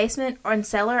in the basement or in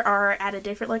cellar are at a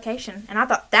different location. And I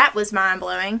thought that was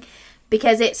mind-blowing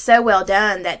because it's so well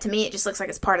done that to me it just looks like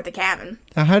it's part of the cabin.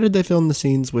 Now, how did they film the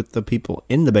scenes with the people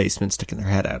in the basement sticking their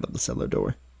head out of the cellar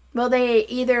door? Well, they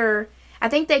either, I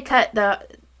think they cut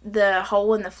the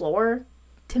hole in the floor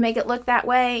to make it look that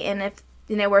way, and if,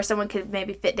 you know, where someone could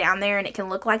maybe fit down there and it can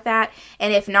look like that,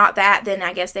 and if not that, then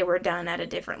I guess they were done at a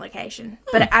different location.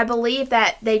 But I believe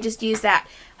that they just used that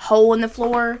hole in the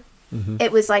floor. Mm-hmm.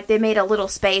 It was like they made a little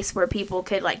space where people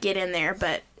could, like, get in there,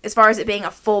 but as far as it being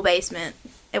a full basement,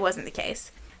 it wasn't the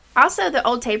case. Also, the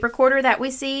old tape recorder that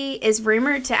we see is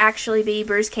rumored to actually be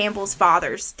Bruce Campbell's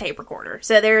father's tape recorder.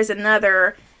 So there's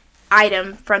another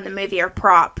item from the movie or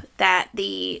prop that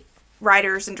the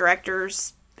writers and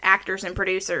directors, actors and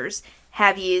producers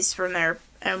have used from their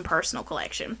own personal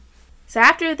collection. So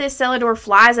after this cellar door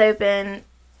flies open,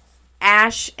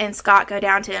 Ash and Scott go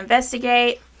down to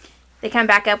investigate. They come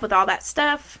back up with all that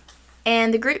stuff.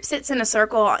 And the group sits in a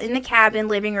circle in the cabin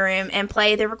living room and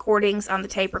play the recordings on the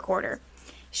tape recorder.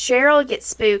 Cheryl gets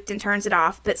spooked and turns it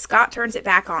off, but Scott turns it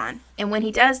back on. And when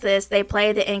he does this, they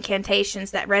play the incantations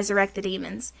that resurrect the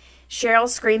demons. Cheryl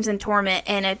screams in torment,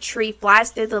 and a tree flies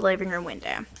through the living room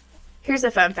window. Here's a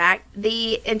fun fact.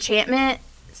 The enchantment,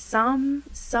 Some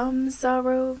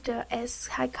sorrow de es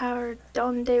hicar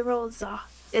donde rosa,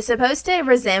 is supposed to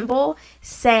resemble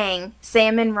saying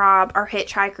Sam and Rob are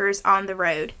hitchhikers on the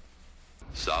road.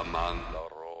 Samanda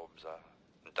robza,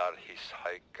 dar his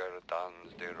hiker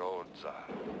dans de roza,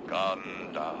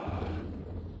 Ganda.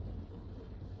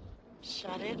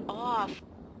 Shut it off.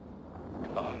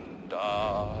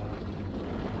 Ganda.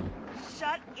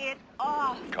 Shut it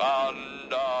off.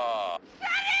 Ganda.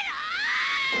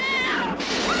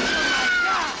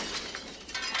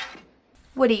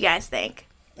 What do you guys think?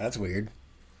 That's weird.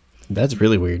 That's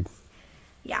really weird.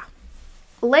 Yeah.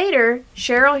 Later,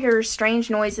 Cheryl hears strange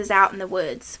noises out in the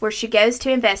woods, where she goes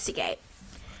to investigate.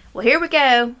 Well, here we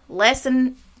go.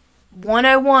 Lesson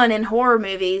 101 in horror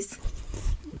movies.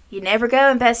 You never go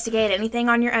investigate anything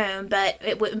on your own, but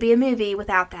it wouldn't be a movie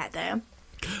without that, though.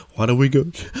 Why don't we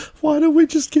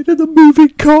just get in the moving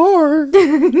car?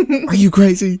 Are you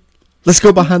crazy? Let's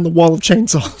go behind the wall of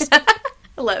chainsaws.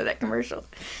 I love that commercial.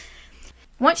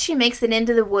 Once she makes it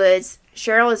into the woods,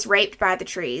 Cheryl is raped by the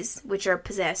trees, which are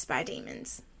possessed by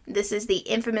demons. This is the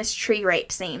infamous tree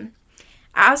rape scene.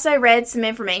 I also read some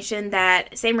information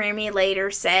that Sam Raimi later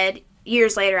said,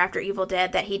 years later after Evil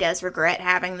Dead, that he does regret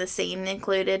having the scene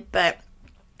included, but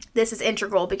this is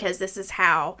integral because this is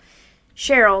how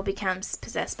Cheryl becomes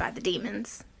possessed by the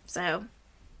demons. So,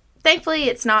 thankfully,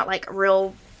 it's not like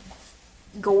real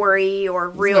gory or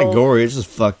real... It's not gory, it's just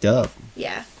fucked up.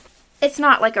 Yeah. It's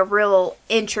not like a real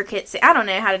intricate... I don't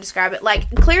know how to describe it. Like,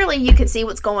 clearly you can see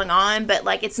what's going on, but,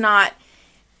 like, it's not...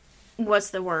 What's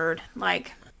the word?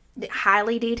 Like,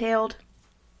 highly detailed?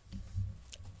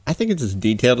 I think it's as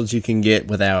detailed as you can get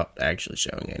without actually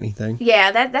showing anything.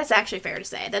 Yeah, that's actually fair to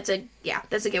say. That's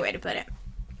a good way to put it.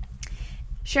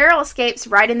 Cheryl escapes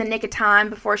right in the nick of time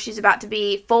before she's about to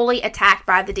be fully attacked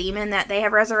by the demon that they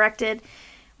have resurrected,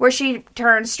 where she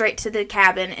turns straight to the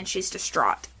cabin and she's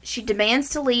distraught. She demands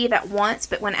to leave at once,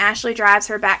 but when Ashley drives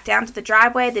her back down to the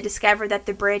driveway, they discover that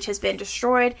the bridge has been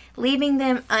destroyed, leaving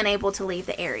them unable to leave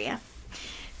the area.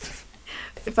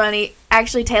 Funny.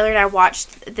 Actually, Taylor and I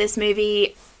watched this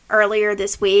movie earlier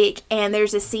this week, and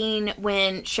there's a scene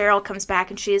when Cheryl comes back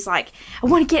and she's like, I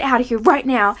want to get out of here right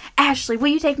now. Ashley, will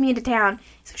you take me into town?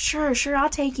 He's like, sure, I'll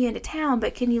take you into town,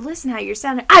 but can you listen how you're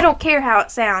sounding? I don't care how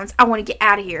it sounds. I want to get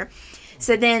out of here.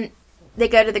 So then they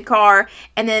go to the car,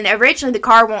 and then originally the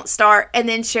car won't start, and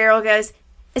then Cheryl goes,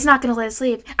 it's not going to let us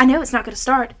leave. I know it's not going to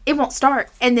start. It won't start.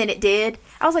 And then it did.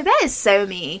 I was like, that is so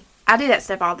me. I do that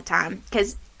stuff all the time,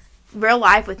 because real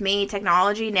life with me,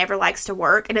 technology never likes to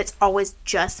work, and it's always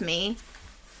just me.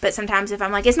 But sometimes if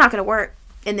I'm like, it's not going to work,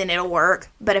 and then it'll work.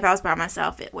 But if I was by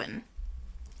myself, it wouldn't.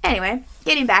 Anyway,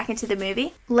 getting back into the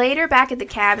movie. Later, back at the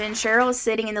cabin, Cheryl is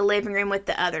sitting in the living room with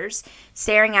the others,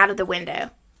 staring out of the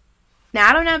window. Now,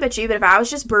 I don't know about you, but if I was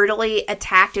just brutally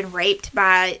attacked and raped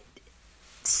by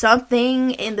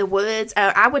something in the woods,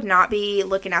 I would not be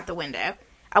looking out the window.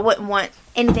 I wouldn't want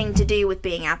anything to do with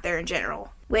being out there in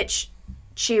general, which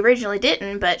she originally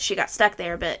didn't, but she got stuck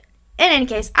there. But in any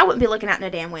case, I wouldn't be looking out no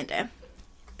damn window.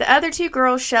 The other two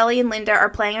girls, Shelly and Linda, are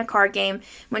playing a card game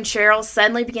when Cheryl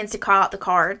suddenly begins to call out the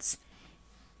cards.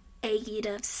 Eight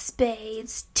of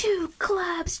spades, two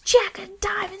clubs, jack of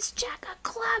diamonds, jack of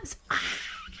clubs.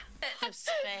 Of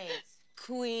spades.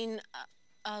 Queen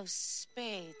of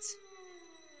spades.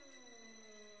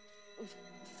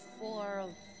 Four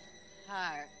of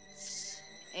hearts.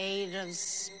 Eight of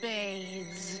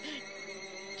spades.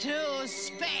 Two of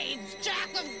spades. Jack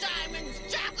of diamonds.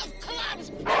 Jack of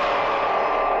clubs.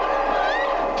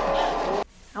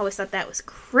 I always thought that was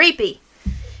creepy.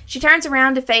 She turns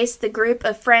around to face the group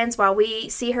of friends while we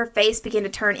see her face begin to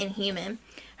turn inhuman.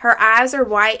 Her eyes are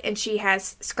white and she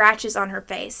has scratches on her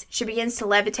face. She begins to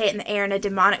levitate in the air in a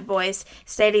demonic voice,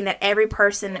 stating that every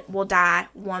person will die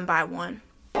one by one.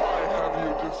 Why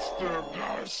have you disturbed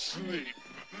our sleep?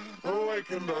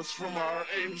 Awakened us from our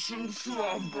ancient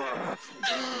slumber.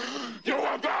 You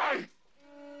will die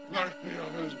like the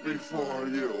others before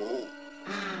you.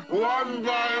 One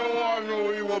by one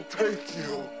we will take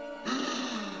you.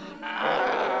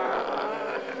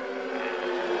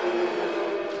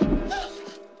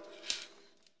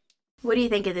 What do you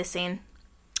think of this scene?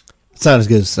 It's not as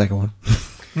good as the second one.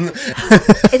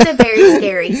 It's a very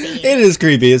scary scene. It is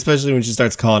creepy, especially when she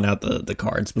starts calling out the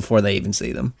cards before they even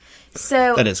see them.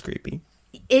 So That is creepy.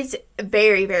 it's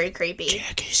very, very creepy.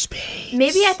 Jack of spades.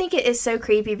 Maybe I think it is so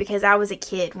creepy because I was a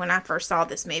kid when I first saw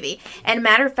this movie. And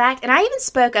matter of fact, and I even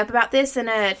spoke up about this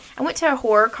I went to a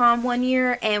horror con one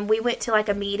year and we went to like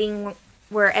a meeting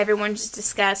where everyone just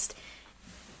discussed,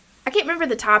 I can't remember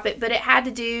the topic, but it had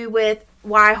to do with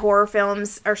why horror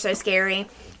films are so scary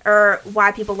or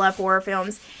why people love horror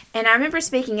films. And I remember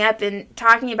speaking up and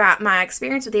talking about my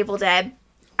experience with Evil Dead.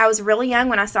 I was really young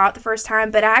when I saw it the first time,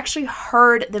 but I actually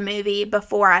heard the movie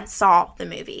before I saw the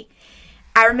movie.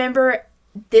 I remember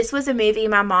this was a movie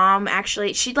my mom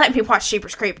actually, she'd let me watch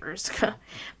Jeepers Creepers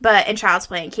and Child's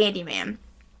Play and Candyman,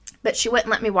 but she wouldn't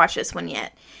let me watch this one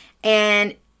yet.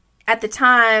 And at the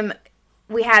time,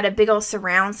 we had a big old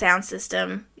surround sound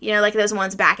system, like those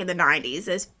ones back in the 90s,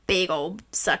 those big old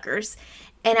suckers.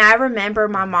 And I remember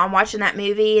my mom watching that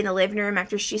movie in the living room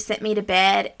after she sent me to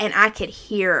bed, and I could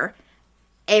hear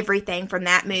everything from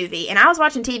that movie. And I was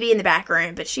watching TV in the back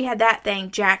room, but she had that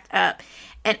thing jacked up.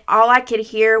 And all I could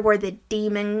hear were the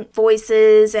demon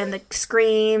voices and the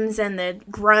screams and the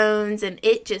groans, and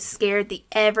it just scared the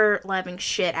ever-loving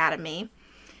shit out of me.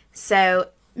 So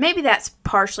maybe that's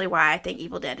partially why I think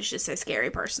Evil Dead is just so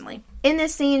scary personally. In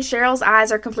this scene, Cheryl's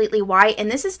eyes are completely white,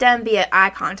 and this is done via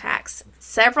eye contacts.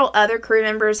 Several other crew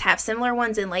members have similar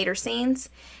ones in later scenes.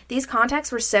 These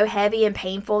contacts were so heavy and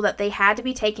painful that they had to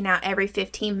be taken out every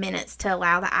 15 minutes to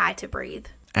allow the eye to breathe.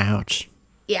 Ouch.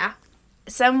 Yeah.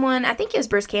 Someone, I think it was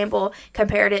Bruce Campbell,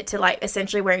 compared it to like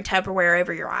essentially wearing Tupperware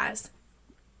over your eyes.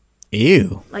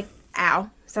 Ew. Like, ow.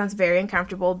 Sounds very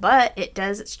uncomfortable, but it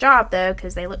does its job, though,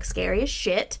 because they look scary as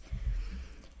shit.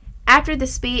 After the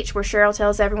speech where Cheryl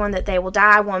tells everyone that they will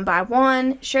die one by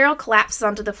one, Cheryl collapses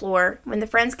onto the floor. When the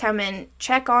friends come and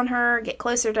check on her, get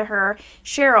closer to her,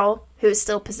 Cheryl, who is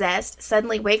still possessed,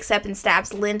 suddenly wakes up and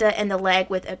stabs Linda in the leg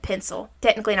with a pencil.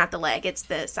 Technically not the leg, it's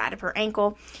the side of her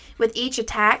ankle. With each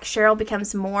attack, Cheryl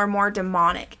becomes more and more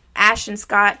demonic. Ash and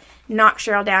Scott knock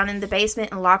Cheryl down in the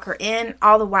basement and lock her in,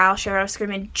 all the while Cheryl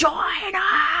screaming, "Join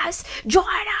us! Join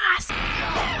us!"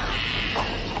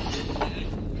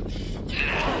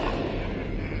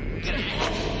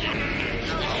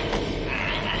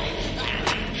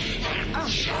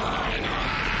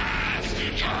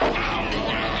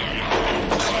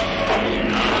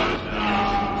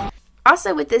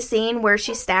 Also with this scene where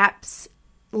she stabs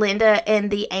Linda in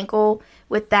the ankle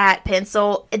with that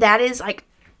pencil, that is like,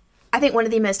 I think one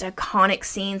of the most iconic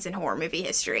scenes in horror movie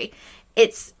history.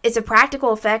 It's a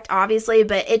practical effect, obviously,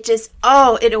 but it just,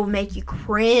 it'll make you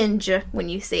cringe when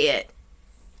you see it.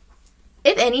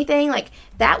 If anything, like,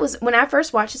 that was, when I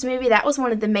first watched this movie, that was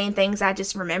one of the main things I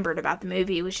just remembered about the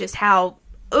movie, was just how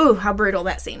brutal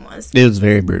that scene was. It was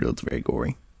very brutal. It's very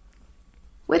gory.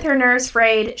 With her nerves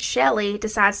frayed, Shelley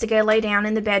decides to go lay down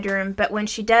in the bedroom, but when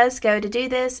she does go to do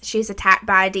this, she's attacked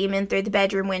by a demon through the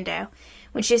bedroom window.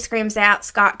 When she screams out,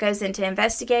 Scott goes in to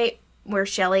investigate, where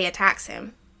Shelley attacks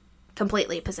him,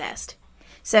 completely possessed.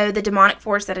 So the demonic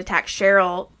force that attacked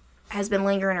Cheryl has been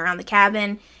lingering around the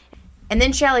cabin, and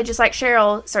then Shelley, just like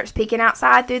Cheryl, starts peeking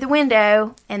outside through the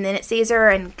window, and then it sees her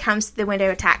and comes to the window,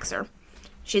 attacks her.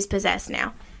 She's possessed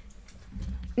now.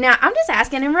 Now, I'm just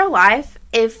asking, in real life,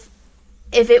 if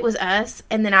it was us,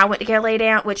 and then I went to go lay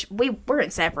down, which we're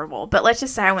inseparable, but let's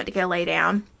just say I went to go lay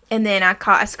down, and then I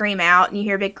caught a scream out, and you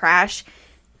hear a big crash,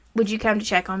 would you come to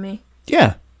check on me?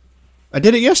 Yeah. I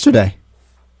did it yesterday.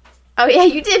 Oh, yeah,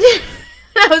 you did.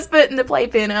 I was putting the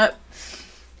playpen up.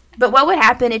 But what would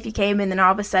happen if you came and then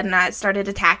all of a sudden I started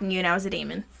attacking you and I was a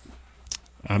demon?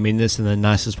 I mean this in the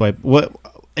nicest way. What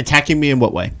attacking me in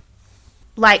what way?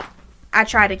 Like, I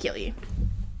try to kill you.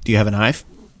 Do you have a knife?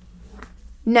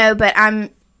 No, but I'm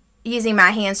using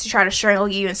my hands to try to strangle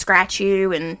you and scratch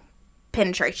you and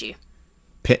penetrate you.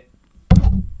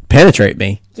 Penetrate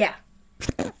me? Yeah.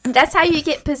 That's how you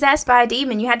get possessed by a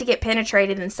demon. You had to get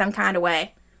penetrated in some kind of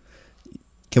way.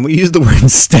 Can we use the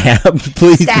word stab,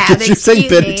 please? Stab, Because you say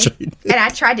excuse me. penetrate. And I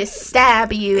tried to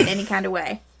stab you in any kind of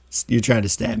way. You're trying to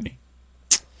stab me.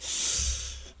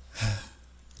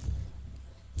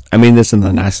 I mean this in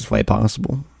the nicest way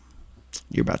possible.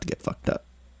 You're about to get fucked up.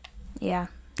 Yeah.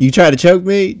 You try to choke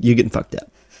me, you're getting fucked up.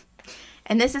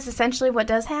 And this is essentially what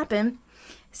does happen.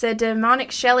 So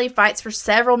demonic Shelley fights for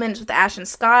several minutes with Ash and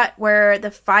Scott, where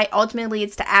the fight ultimately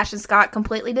leads to Ash and Scott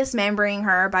completely dismembering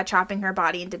her by chopping her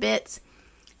body into bits.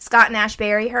 Scott and Ash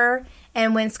bury her,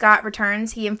 and when Scott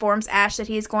returns, he informs Ash that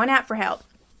he is going out for help.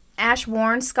 Ash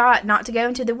warns Scott not to go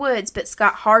into the woods, but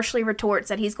Scott harshly retorts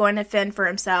that he's going to fend for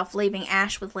himself, leaving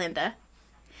Ash with Linda.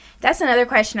 That's another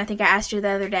question I think I asked you the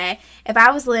other day. If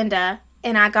I was Linda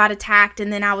and I got attacked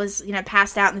and then I was,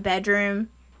 passed out in the bedroom,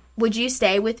 would you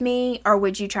stay with me or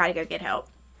would you try to go get help?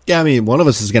 Yeah, I mean, one of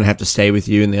us is going to have to stay with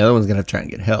you and the other one's going to have to try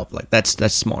and get help. Like, that's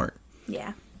smart.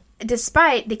 Yeah.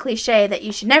 Despite the cliche that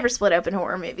you should never split open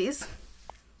horror movies.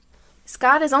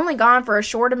 Scott is only gone for a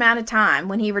short amount of time.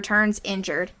 When he returns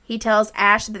injured, he tells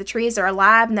Ash that the trees are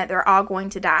alive and that they're all going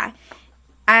to die.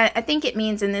 I think it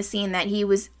means in this scene that he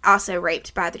was also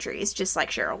raped by the trees, just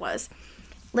like Cheryl was.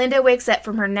 Linda wakes up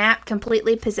from her nap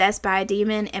completely possessed by a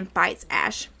demon and fights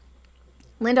Ash.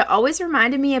 Linda always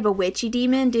reminded me of a witchy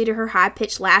demon due to her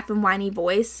high-pitched laugh and whiny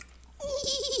voice.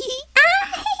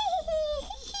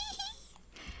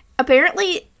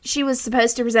 Apparently, she was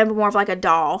supposed to resemble more of like a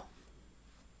doll.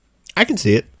 I can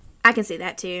see it. I can see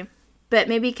that too. But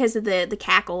maybe because of the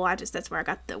cackle, that's where I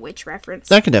got the witch reference.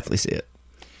 I can definitely see it.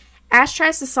 Ash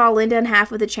tries to saw Linda in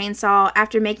half with a chainsaw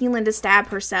after making Linda stab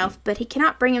herself, but he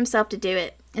cannot bring himself to do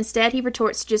it. Instead, he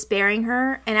retorts to just burying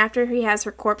her, and after he has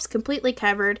her corpse completely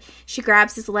covered, she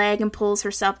grabs his leg and pulls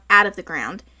herself out of the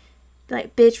ground.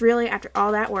 Like, bitch, really? After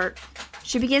all that work?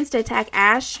 She begins to attack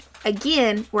Ash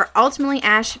again, where ultimately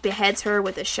Ash beheads her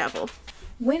with a shovel.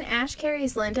 When Ash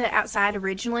carries Linda outside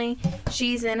originally,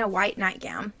 she's in a white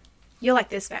nightgown. You'll like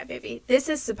this, fat baby. This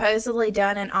is supposedly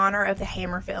done in honor of the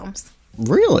Hammer films.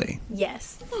 Really?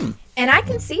 Yes. And I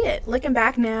can see it. Looking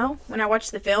back now, when I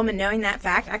watch the film and knowing that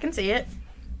fact, I can see it.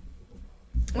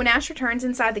 When Ash returns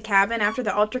inside the cabin after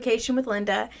the altercation with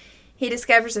Linda, he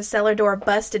discovers the cellar door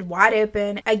busted wide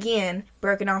open, again,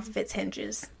 broken off of its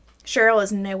hinges. Cheryl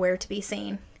is nowhere to be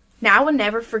seen. Now, I will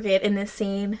never forget in this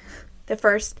scene,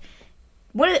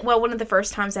 one of the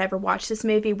first times I ever watched this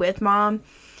movie with Mom.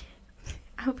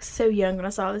 I was so young when I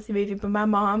saw this movie, but my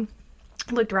mom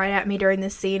looked right at me during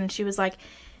this scene and she was like,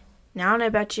 now I don't know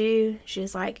about you. She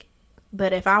was like,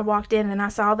 but if I walked in and I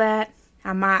saw that,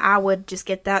 I would just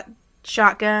get that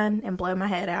shotgun and blow my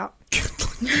head out.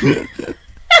 I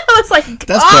was like, God.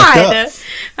 That's fucked up.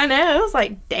 I know. I was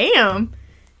like, damn.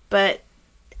 But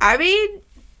I mean,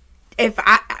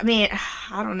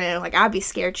 I don't know. Like, I'd be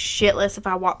scared shitless if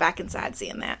I walked back inside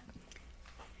seeing that.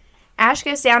 Ash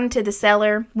goes down into the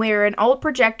cellar where an old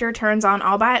projector turns on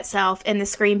all by itself and the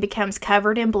screen becomes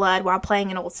covered in blood while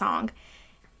playing an old song.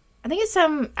 I think it's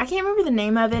I can't remember the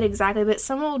name of it exactly, but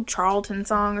some old Charlton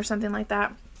song or something like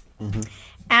that. Mm-hmm.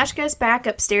 Ash goes back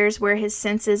upstairs where his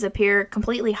senses appear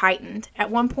completely heightened. At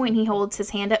one point, he holds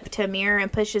his hand up to a mirror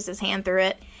and pushes his hand through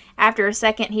it. After a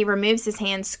second, he removes his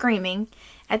hand, screaming.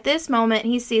 At this moment,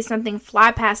 he sees something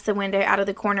fly past the window out of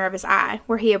the corner of his eye,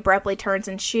 where he abruptly turns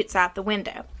and shoots out the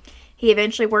window. He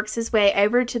eventually works his way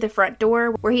over to the front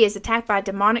door, where he is attacked by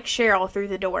demonic Cheryl through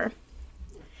the door.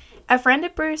 A friend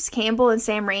of Bruce Campbell and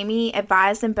Sam Raimi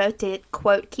advised them both to,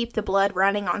 quote, keep the blood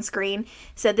running on screen.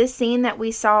 So this scene that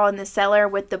we saw in the cellar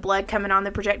with the blood coming on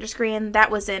the projector screen, that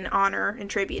was in honor and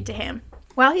tribute to him.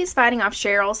 While he's fighting off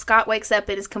Cheryl, Scott wakes up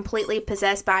and is completely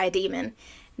possessed by a demon.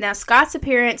 Now, Scott's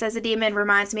appearance as a demon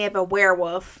reminds me of a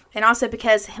werewolf, and also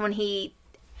because when he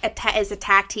is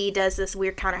attacked, he does this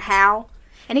weird kind of howl,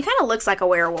 and he kind of looks like a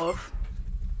werewolf.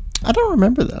 I don't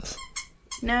remember this.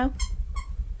 No?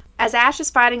 As Ash is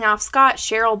fighting off Scott,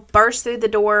 Cheryl bursts through the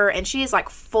door, and she is like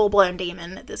full-blown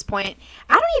demon at this point.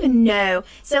 I don't even know.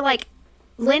 So, like,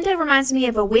 Linda reminds me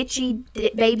of a witchy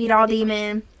baby doll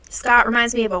demon. Scott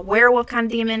reminds me of a werewolf kind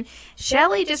of demon.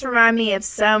 Shelley just reminds me of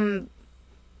some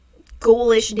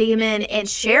ghoulish demon. And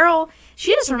Cheryl,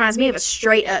 she just reminds me of a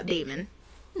straight-up demon.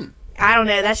 I don't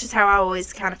know. That's just how I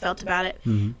always kind of felt about it.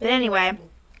 Mm-hmm. But anyway,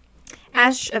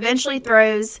 Ash eventually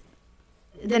throws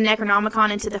the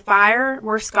Necronomicon into the fire,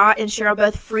 where Scott and Cheryl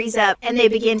both freeze up and they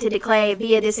begin to decay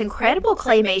via this incredible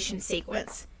claymation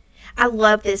sequence. I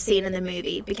love this scene in the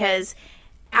movie because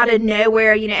out of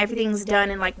nowhere, everything's done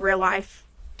in like real life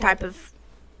type of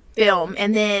film,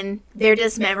 and then their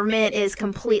dismemberment is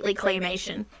completely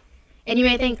claymation. And you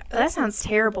may think, that sounds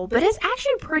terrible, but it's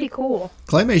actually pretty cool.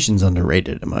 Claymation's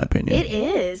underrated, in my opinion. It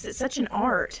is. It's such an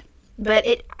art. But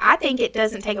I think it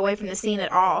doesn't take away from the scene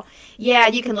at all. Yeah,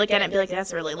 you can look at it and be like,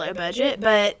 that's really low budget.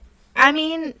 But, I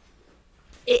mean,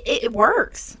 it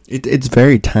works. It's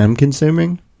very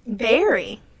time-consuming.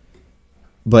 Very.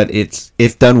 But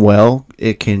if done well,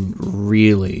 it can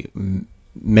really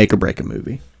make or break a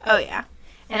movie. Oh, yeah.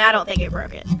 And I don't think it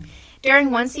broke it.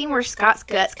 During one scene where Scott's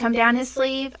guts come down his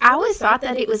sleeve, I always thought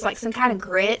that it was like some kind of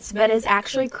grits, but it's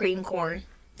actually cream corn.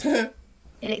 And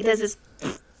it does this...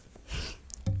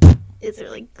 It's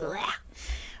really... Blah.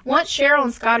 Once Cheryl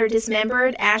and Scott are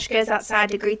dismembered, Ash goes outside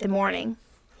to greet the morning.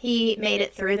 He made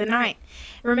it through the night.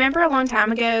 Remember a long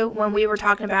time ago when we were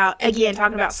talking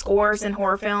about scores in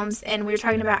horror films, and we were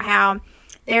talking about how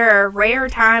there are rare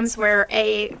times where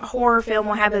a horror film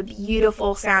will have a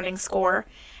beautiful sounding score.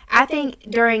 I think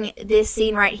during this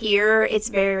scene right here, it's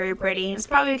very pretty. It's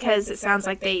probably because it sounds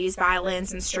like they use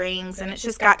violins and strings, and it's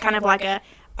just got kind of like a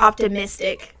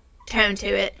optimistic tone to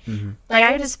it. Mm-hmm. Like,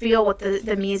 I just feel what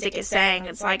the music is saying.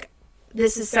 It's like,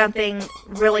 this is something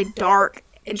really dark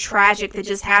and tragic that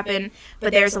just happened,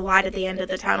 but there's a light at the end of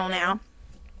the tunnel now.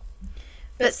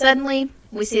 But suddenly,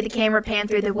 we see the camera pan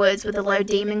through the woods with a low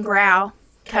demon growl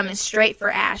coming straight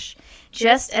for Ash.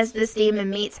 Just as this demon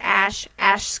meets Ash,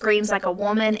 Ash screams like a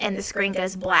woman and the screen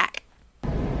goes black.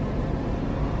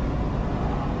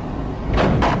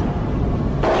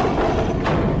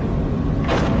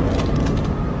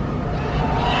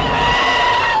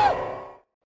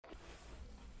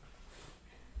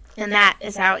 And that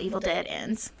is how Evil Dead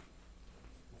ends.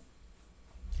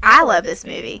 I love this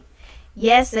movie.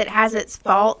 Yes, it has its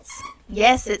faults.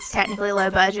 Yes, it's technically low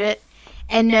budget.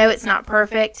 And no, it's not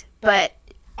perfect. But,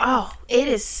 oh, it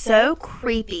is so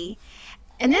creepy.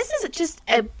 And this is just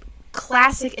a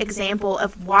classic example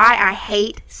of why I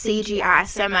hate CGI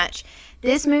so much.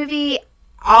 This movie,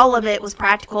 all of it was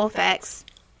practical effects.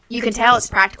 You can tell it's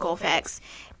practical effects.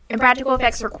 And practical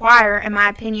effects require, in my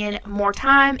opinion, more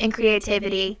time and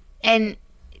creativity. And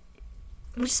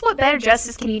just what better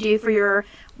justice can you do for your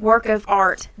work of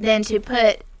art than to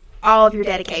put all of your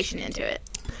dedication into it?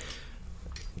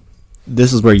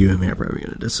 This is where you and me are probably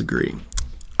going to disagree.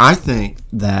 I think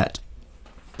that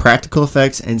practical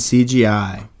effects and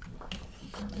CGI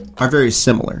are very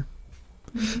similar.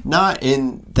 Not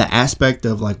in the aspect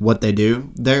of like what they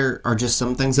do. There are just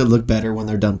some things that look better when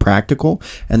they're done practical,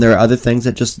 and there are other things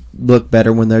that just look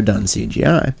better when they're done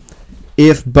CGI.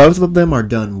 If both of them are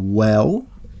done well,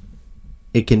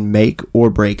 it can make or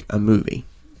break a movie.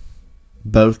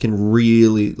 Both can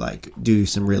really like do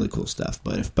some really cool stuff,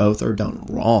 but if both are done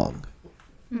wrong,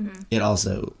 it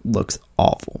also looks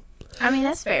awful. I mean,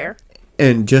 that's fair.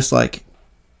 And just like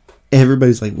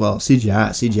everybody's like, well,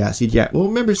 CGI. Well,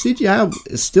 remember, CGI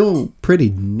is still pretty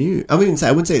new. I mean,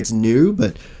 I wouldn't say it's new,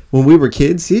 but when we were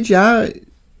kids, CGI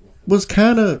was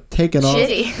kind of taken off.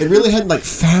 Shitty. It really hadn't like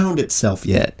found itself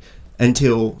yet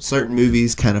until certain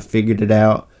movies kind of figured it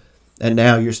out. And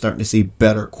now you're starting to see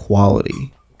better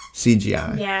quality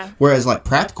CGI. Yeah. Whereas like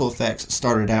practical effects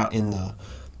started out in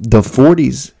the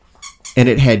 40s, and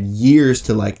it had years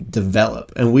to like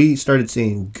develop. And we started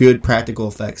seeing good practical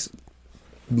effects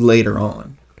later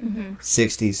on.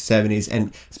 60s, 70s,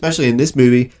 and especially in this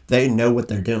movie, they know what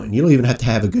they're doing. You don't even have to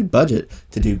have a good budget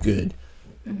to do good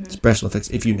special effects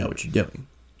if you know what you're doing.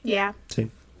 Yeah. See?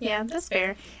 Yeah, that's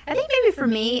fair. I think maybe for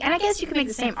me, and I guess you can make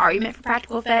the same argument for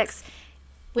practical effects,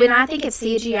 when I think of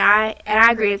CGI, and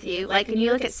I agree with you, like when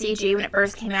you look at CG when it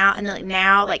first came out, and then like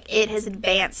now, like it has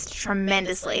advanced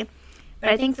tremendously.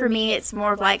 But I think for me, it's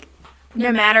more of like,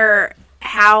 no matter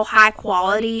how high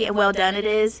quality and well done it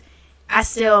is, I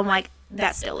still am like,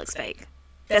 that still looks fake.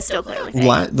 That's still clearly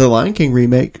fake. The Lion King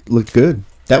remake looked good.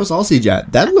 That was all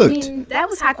CGI. That looked... I mean, that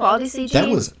was high quality CG. That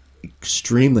was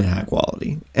extremely high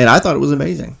quality. And I thought it was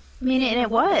amazing. I mean, and it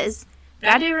was. But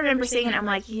I do remember seeing it, I'm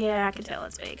like, yeah, I can tell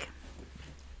it's fake.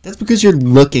 That's because you're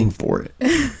looking for it.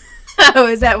 Oh,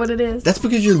 is that what it is? That's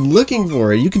because you're looking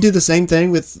for it. You can do the same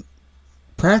thing with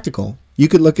practical. You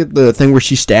could look at the thing where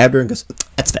she stabbed her and goes,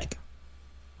 that's fake.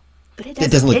 But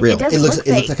it doesn't look real. It looks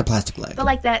fake. like a plastic leg. But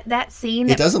like that scene...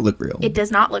 It doesn't look real. It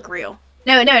does not look real.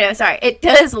 No, sorry. It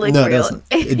does look real. No, it doesn't.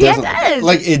 It Yeah, doesn't. it does.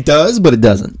 Like, it does, but it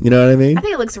doesn't. You know what I mean? I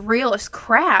think it looks real as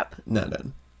crap. No, it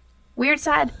doesn't. Weird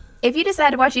side. if you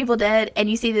decide to watch Evil Dead and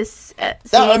you see this,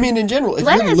 No, I mean in general, if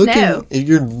let you're us looking, know. if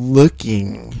you're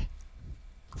looking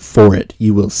for it,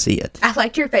 you will see it. I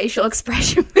liked your facial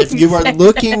expression. If you are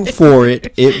looking for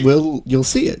it, you'll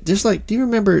see it. Just like, do you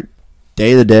remember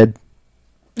Day of the Dead?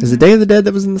 Is it Day of the Dead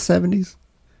that was in the 70s?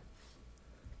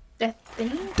 I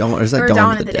think. Or is that Or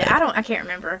Dawn of the Dead? I can't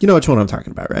remember. You know which one I'm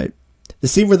talking about, right? The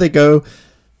scene where they go,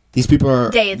 these people are,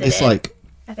 Day of the it's Dead. like,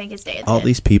 I think it's Day of the all Dead.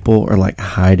 these people are like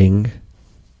hiding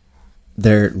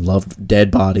their loved dead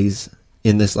bodies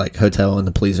in this like hotel, and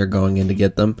the police are going in to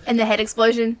get them. And the head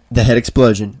explosion. The head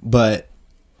explosion, but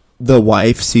the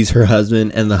wife sees her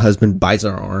husband, and the husband bites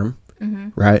her arm,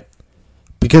 right?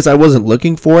 Because I wasn't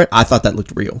looking for it, I thought that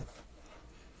looked real.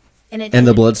 And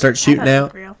The blood starts shooting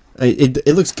out. Real.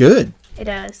 It looks good It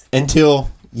does. until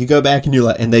you go back and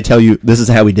and they tell you this is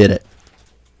how we did it.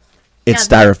 It's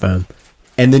Yeah. styrofoam.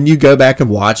 And then you go back and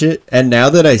watch it, and now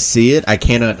that I see it, I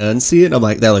cannot unsee it. I'm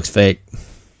like, that looks fake.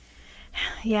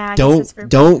 Yeah. I guess it's for-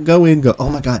 Don't go in. Go. Oh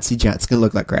my God, CGI. It's gonna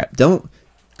look like crap. Don't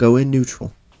go in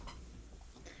neutral.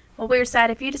 Well, Weird Side,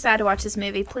 if you decide to watch this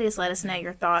movie, please let us know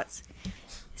your thoughts.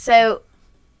 So,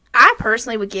 I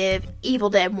personally would give Evil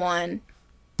Dead 1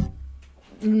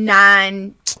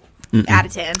 9 out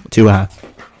of 10. Too high.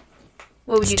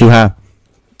 What would It's you too give? high.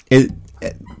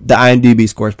 The IMDb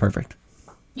score is perfect.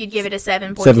 You'd give it a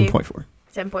 7.2? 7.4.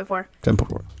 7.4.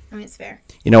 7.4. I mean, it's fair.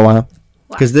 You know why? Why?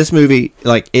 Because this movie,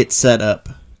 like, it's set up.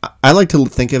 I like to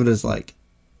think of it as like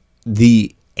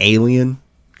the Alien,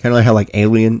 kind of like how like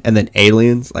Alien and then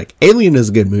Aliens. Like Alien is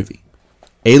a good movie.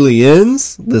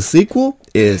 Aliens, the sequel,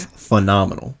 is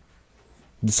phenomenal.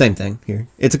 The same thing here.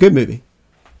 It's a good movie.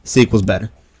 Sequel's better.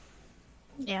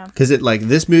 Yeah. Because it like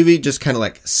this movie just kind of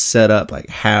like set up like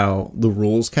how the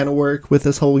rules kind of work with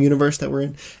this whole universe that we're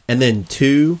in, and then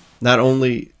 2 not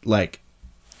only like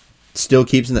still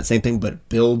keeps in that same thing, but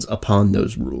builds upon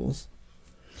those rules.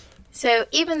 So,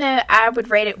 even though I would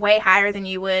rate it way higher than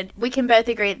you would, we can both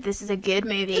agree that this is a good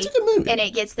movie. It's a good movie. And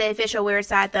it gets the official Weird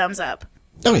Side thumbs up.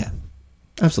 Oh yeah,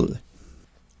 absolutely.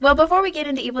 Well, before we get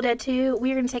into Evil Dead 2,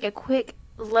 we're going to take a quick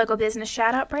local business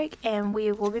shout-out break, and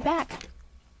we will be back.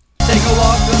 Take a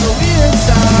walk on the weird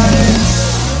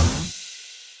side.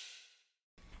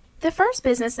 The first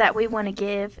business that we want to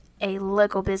give a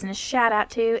local business shout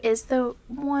out to is the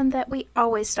one that we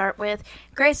always start with,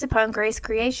 Grace Upon Grace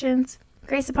Creations.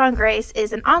 Grace Upon Grace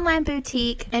is an online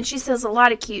boutique, and she sells a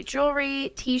lot of cute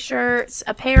jewelry, t-shirts,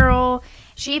 apparel.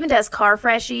 She even does car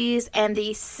freshies, and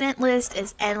the scent list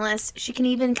is endless. She can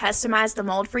even customize the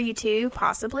mold for you too,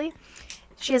 possibly.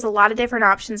 She has a lot of different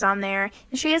options on there,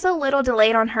 and she is a little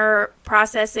delayed on her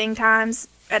processing times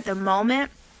at the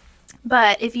moment.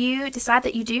 But if you decide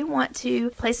that you do want to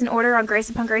place an order on Grace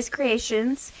Upon Grace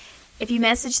Creations, if you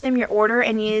message them your order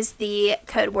and use the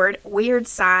code word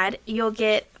WEIRDSIDE, you'll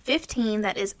get 15%,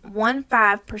 that is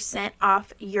 15%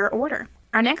 off your order.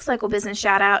 Our next local business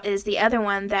shout out is the other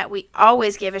one that we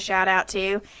always give a shout out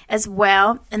to as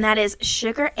well, and that is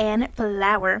Sugar and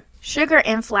Flour. Sugar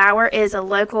and Flour is a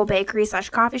local bakery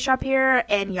 / coffee shop here,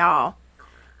 and y'all,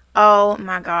 oh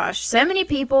my gosh. So many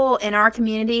people in our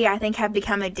community, I think, have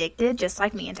become addicted, just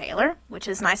like me and Taylor, which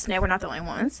is nice to know we're not the only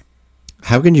ones.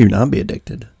 How can you not be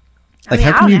addicted? I Like, mean, how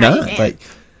I can don't you know how you not? can. Like,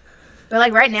 But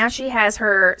like right now, she has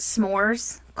her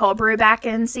s'mores cold brew back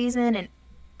in season, and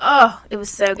oh, it was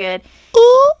so good.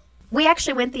 We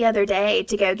actually went the other day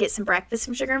to go get some breakfast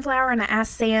from Sugar and Flour, and I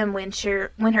asked Sam when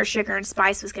her Sugar and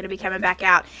Spice was going to be coming back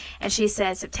out, and she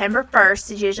said September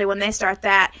 1st is usually when they start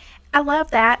that. I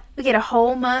love that. We get a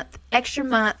whole extra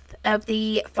month of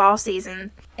the fall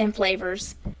season and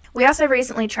flavors. We also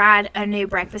recently tried a new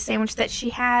breakfast sandwich that she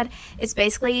had. It's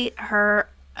basically her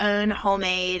own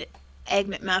homemade Egg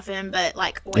McMuffin, but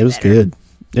like way it was better. good.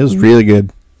 It was really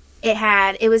good.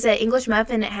 It was an English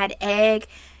muffin. It had egg,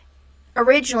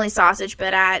 originally sausage,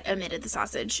 but I omitted the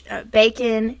sausage,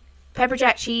 bacon, pepper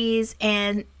jack cheese,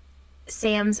 and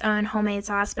Sam's own homemade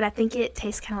sauce, but I think it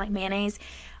tastes kind of like mayonnaise.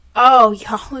 Oh,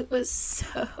 y'all, it was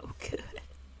so good.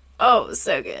 Oh, it was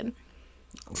so good.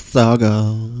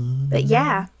 Saga. But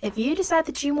yeah, if you decide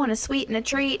that you want to sweeten a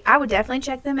treat, I would definitely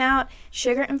check them out.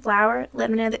 Sugar and Flour. Let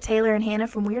them know that Taylor and Hannah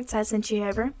from Weird Side sent you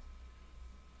over.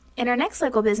 And our next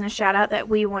local business shout out that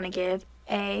we want to give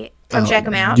check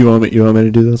them out. You want me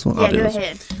to do this one? Yeah, I'll do go this.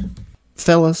 ahead.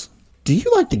 Fellas, do you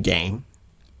like the game?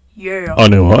 Yeah. I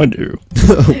know I do.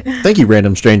 Thank you,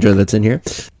 random stranger that's in here.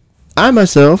 I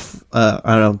myself, I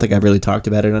don't think I've really talked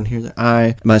about it on here.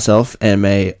 I myself am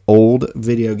a old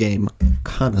video game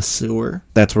connoisseur.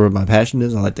 That's where my passion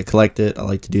is. I like to collect it. I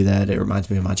like to do that. It reminds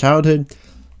me of my childhood.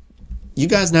 You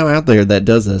guys know out there that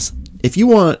does this. If you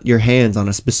want your hands on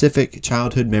a specific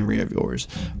childhood memory of yours,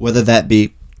 whether that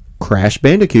be Crash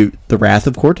Bandicoot, The Wrath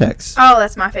of Cortex. Oh,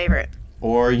 that's my favorite.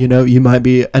 Or, you might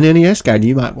be an NES guy and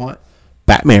you might want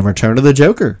Batman Return of the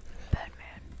Joker.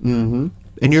 And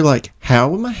you're like,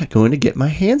 how am I going to get my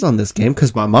hands on this game?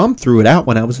 Because my mom threw it out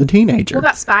when I was a teenager. What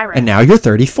about Spyro? And now you're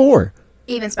 34.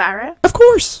 Even Spyro? Of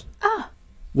course. Oh.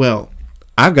 Well,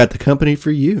 I've got the company for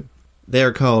you. They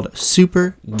are called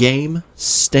Super Game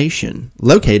Station,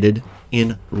 located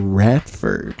in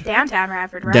Radford. Downtown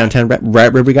Radford, right? Downtown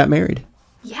right where we got married.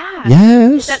 Yeah.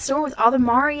 Yes. It's that store with all the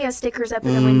Mario stickers up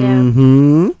in the window.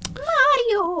 Mm-hmm.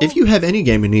 Mario. If you have any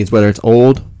gaming needs, whether it's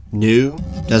old, new,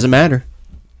 doesn't matter.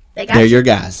 They're They're your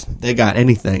guys. They got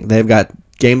anything. They've got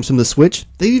games from the Switch.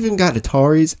 They've even got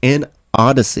Ataris and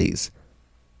Odysseys,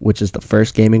 which is the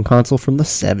first gaming console from the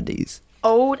 70s.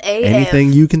 Old AF.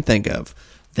 Anything you can think of,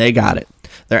 they got it.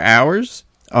 Their hours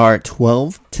are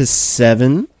 12 to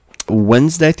 7,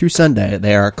 Wednesday through Sunday.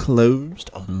 They are closed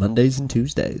on Mondays and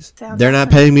Tuesdays. Sounds They're not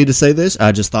awesome. paying me to say this.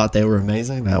 I just thought they were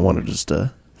amazing. I wanted just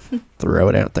to throw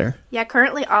it out there. Yeah,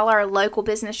 currently all our local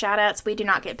business shout-outs, we do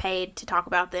not get paid to talk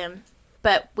about them.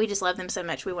 But we just love them so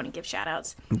much, we want to give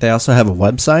shout-outs. They also have a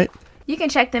website. You can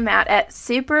check them out at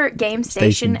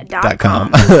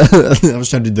supergamestation.com. I was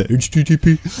trying to do the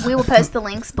HTTP. We will post the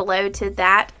links below to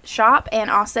that shop and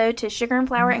also to Sugar and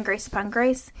Flour and Grace Upon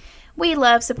Grace. We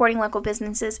love supporting local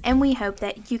businesses, and we hope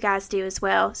that you guys do as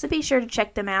well. So be sure to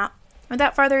check them out.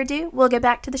 Without further ado, we'll get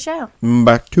back to the show.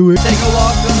 Back to it. Take a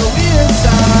walk on the weird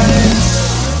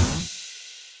side.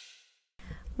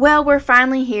 Well, we're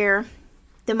finally here.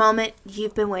 The moment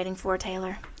you've been waiting for,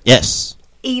 Taylor. Yes.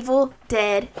 Evil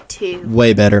Dead 2.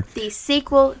 Way better. The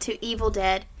sequel to Evil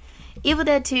Dead. Evil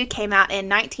Dead 2 came out in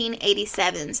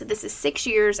 1987, so this is 6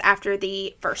 years after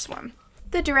the first one.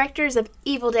 The directors of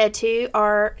Evil Dead 2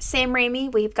 are Sam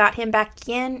Raimi, we've got him back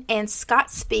again, and Scott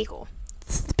Spiegel.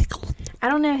 I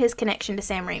don't know his connection to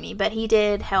Sam Raimi, but he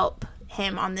did help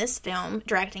him on this film,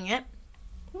 directing it.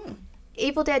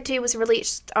 Evil Dead 2 was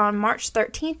released on March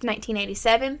 13th,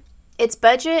 1987. Its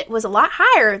budget was a lot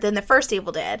higher than the first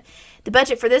Evil Dead. The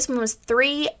budget for this one was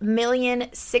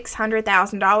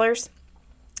 $3,600,000.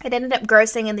 It ended up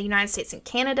grossing in the United States and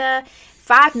Canada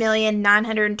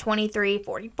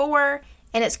 $5,923,044,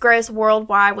 and its gross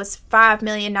worldwide was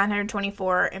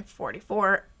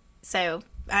 $5,924,044. So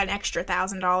an extra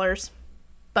 $1,000,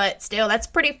 but still, that's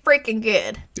pretty freaking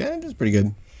good. Yeah, that's pretty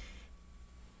good.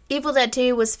 Evil Dead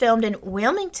 2 was filmed in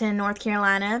Wilmington, North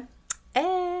Carolina,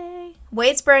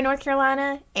 Wadesboro, North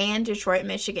Carolina, and Detroit,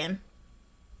 Michigan.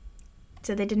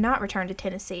 So they did not return to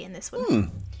Tennessee in this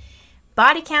one.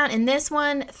 Body count in this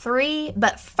one, 3,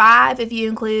 but 5 if you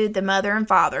include the mother and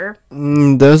father.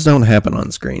 Those don't happen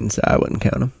on screen, so I wouldn't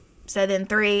count them. So then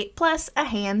 3 plus a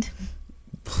hand.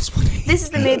 This is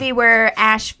the movie where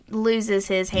Ash loses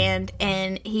his hand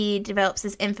and he develops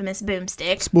his infamous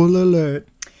boomstick. Spoiler alert.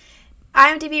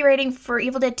 IMDb rating for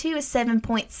Evil Dead 2 is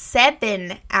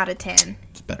 7.7 out of 10.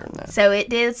 It's better than that. So it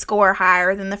did score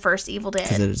higher than the first Evil Because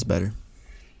Dead. it is better.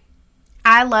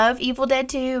 I love Evil Dead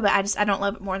 2, but I don't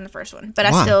love it more than the first one. But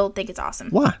Why? I still think it's awesome.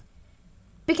 Why?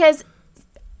 Because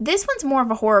this one's more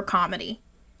of a horror comedy.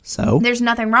 So? There's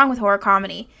nothing wrong with horror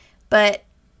comedy. But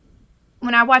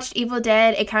when I watched Evil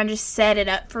Dead, it kind of just set it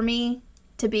up for me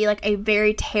to be like a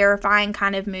very terrifying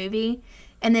kind of movie.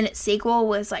 And then its sequel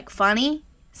was like funny.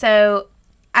 So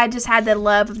I just had the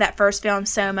love of that first film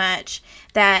so much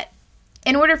that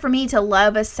in order for me to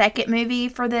love a second movie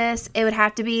for this, it would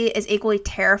have to be as equally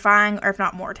terrifying or if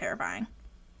not more terrifying.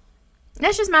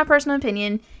 That's just my personal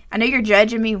opinion. I know you're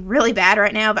judging me really bad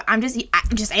right now, but I'm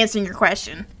just answering your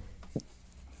question.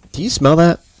 Do you smell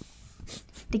that?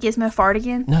 Did Gizmo fart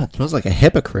again? No, it smells like a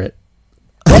hypocrite.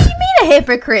 What do you mean a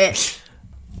hypocrite?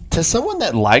 To someone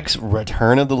that likes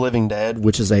Return of the Living Dead,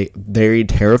 which is a very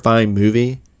terrifying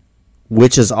movie,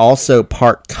 which is also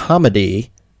part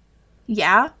comedy.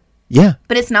 Yeah, Yeah,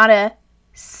 but it's not a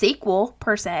sequel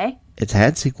per se. it's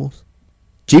had sequels.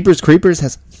 Jeepers Creepers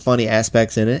has funny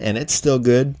aspects in it, and it's still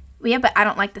good. Yeah, but I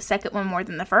don't like the second one more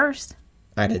than the first.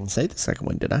 I didn't say the second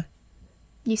one, did I?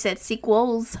 You said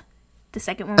sequels. The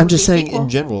second one I'm would just be a saying, sequel. in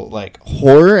general, like,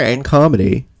 horror and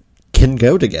comedy can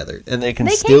go together, and they can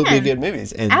They still can. be good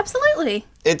movies. And Absolutely.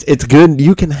 it's good.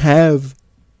 You can have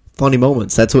funny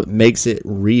moments. That's what makes it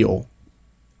real.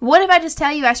 What if I just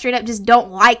tell you I straight up just don't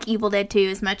like Evil Dead 2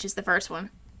 as much as the first one?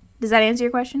 Does that answer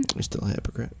your question? You're still a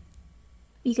hypocrite.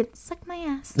 You could suck my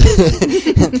ass.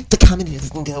 The comedy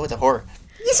doesn't go with the horror.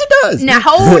 Yes, it does. Now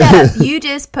hold up. You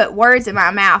just put words in my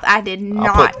mouth. I did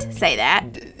not say that.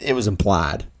 It was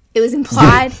implied. It was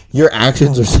implied. Your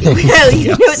actions are saying Well, you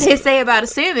know yes. what they say about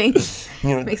assuming.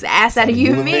 Makes an ass out of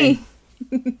you and me.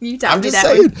 You taught I'm me just that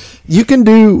saying, one.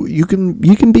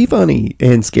 you can be funny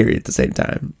and scary at the same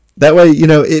time. That way,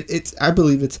 I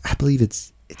believe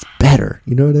it's better.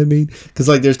 You know what I mean? Because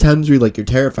like, there's times where you're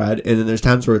terrified, and then there's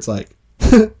times where it's like,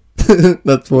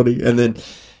 that's funny, and then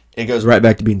it goes right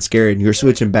back to being scary, and you're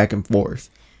switching back and forth.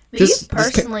 But you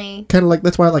personally, kind of like,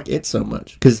 that's why I like It so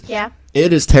much, because yeah,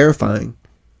 it is terrifying,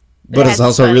 but it it's has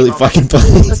also funny really moments. fucking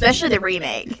funny. Especially the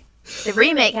remake. The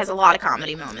remake has a lot of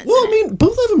comedy moments. Well, I mean,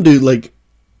 both of them do. Like,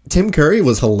 Tim Curry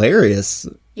was hilarious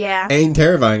yeah, and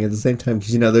terrifying at the same time,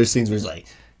 because there's scenes where he's like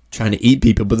trying to eat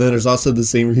people, but then there's also the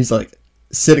scene where he's like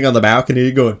sitting on the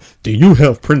balcony going, "Do you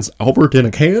have Prince Albert in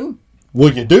a can?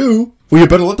 Well, you do. Well, you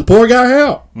better let the poor guy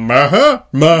out."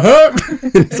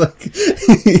 It's like,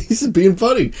 he's just being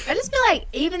funny. I just feel like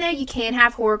even though you can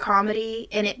have horror comedy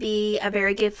and it be a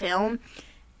very good film,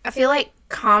 I feel like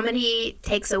comedy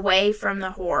takes away from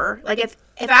the horror. Like if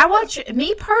I watch,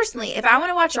 me personally, if I want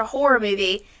to watch a horror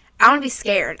movie, I want to be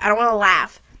scared. I don't want to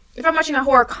laugh. If I'm watching a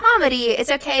horror comedy,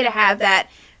 it's okay to have that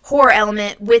horror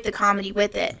element with the comedy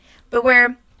with it. But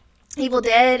where Evil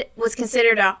Dead was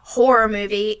considered a horror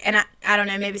movie, and I don't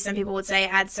know, maybe some people would say it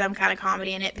had some kind of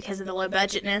comedy in it because of the low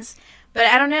budgetness. But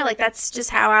I don't know, like that's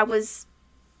just how I was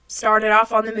started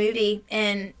off on the movie.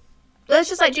 And well, it's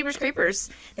just like Jeepers Creepers.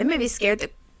 The movie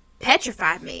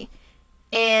petrified me.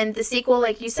 And the sequel,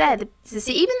 like you said,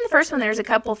 even the first one, there's a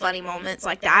couple funny moments,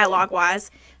 like dialogue-wise.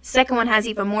 The second one has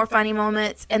even more funny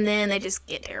moments, and then they just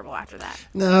get terrible after that.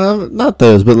 No, not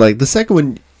those, but like the second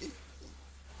one,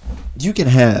 you can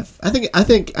have. I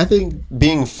think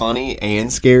being funny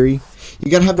and scary, you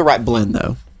gotta have the right blend,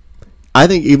 though. I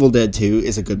think Evil Dead 2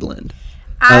 is a good blend.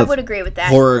 I would agree with that.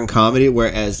 Horror and comedy,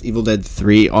 whereas Evil Dead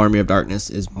 3, Army of Darkness,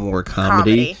 is more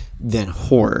comedy than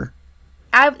horror.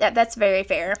 That's very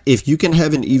fair. If you can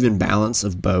have an even balance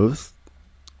of both,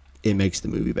 it makes the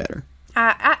movie better.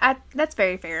 That's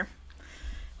very fair.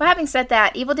 Well, having said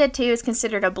that, Evil Dead 2 is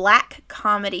considered a black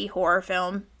comedy horror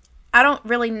film. I don't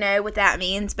really know what that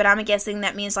means, but I'm guessing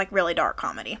that means like really dark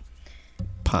comedy.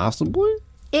 Possibly.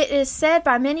 It is said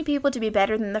by many people to be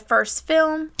better than the first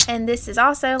film, and this is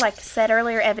also, like said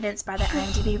earlier, evidenced by the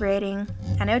IMDb rating.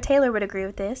 I know Taylor would agree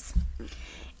with this.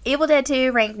 Evil Dead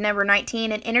 2 ranked number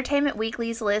 19 in Entertainment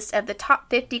Weekly's list of the top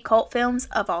 50 cult films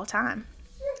of all time.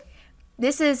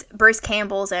 This is Bruce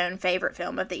Campbell's own favorite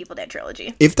film of the Evil Dead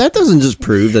trilogy. If that doesn't just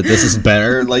prove that this is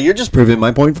better, like, you're just proving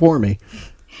my point for me.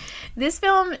 This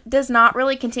film does not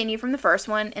really continue from the first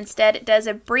one. Instead, it does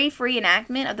a brief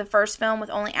reenactment of the first film with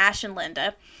only Ash and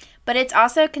Linda. But it's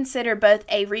also considered both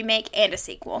a remake and a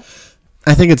sequel.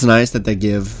 I think it's nice that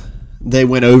they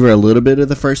went over a little bit of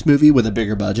the first movie with a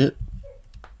bigger budget.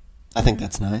 I think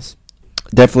that's nice.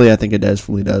 Definitely, I think it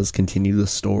definitely does continue the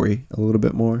story a little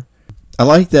bit more. I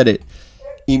like that it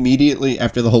immediately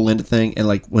after the whole Linda thing, and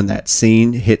like when that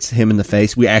scene hits him in the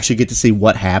face, we actually get to see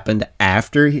what happened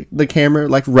after the camera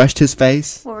like rushed his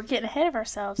face. Well, we're getting ahead of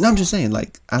ourselves. No, I'm just saying,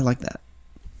 like, I like that.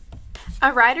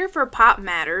 A writer for Pop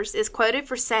Matters is quoted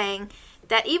for saying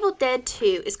that Evil Dead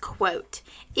 2 is, quote,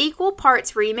 equal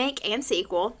parts remake and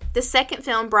sequel. The second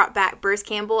film brought back Bruce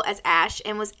Campbell as Ash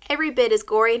and was every bit as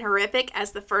gory and horrific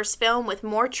as the first film, with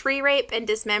more tree rape and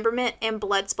dismemberment and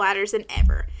blood splatters than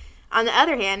ever. On the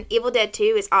other hand, Evil Dead 2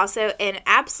 is also an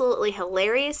absolutely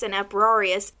hilarious and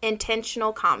uproarious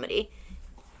intentional comedy.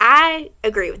 I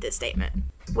agree with this statement.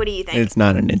 What do you think? It's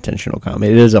not an intentional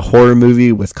comedy. It is a horror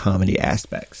movie with comedy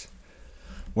aspects.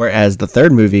 Whereas the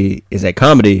third movie is a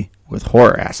comedy with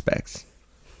horror aspects.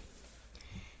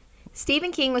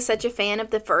 Stephen King was such a fan of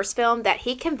the first film that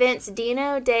he convinced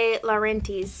Dino De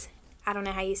Laurentiis, I don't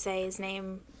know how you say his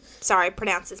name, sorry,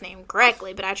 pronounce his name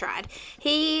correctly, but I tried.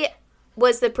 He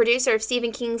was the producer of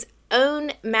Stephen King's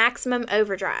own Maximum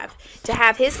Overdrive, to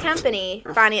have his company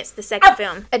finance the second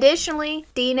film. Additionally,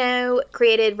 Dino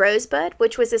created Rosebud,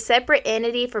 which was a separate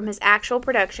entity from his actual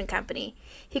production company.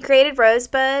 He created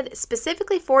Rosebud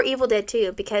specifically for Evil Dead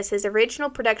 2 because his original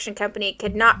production company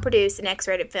could not produce an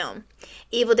X-rated film.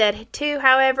 Evil Dead 2,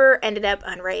 however, ended up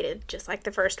unrated, just like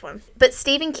the first one. But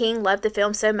Stephen King loved the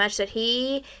film so much that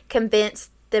he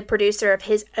convinced the producer of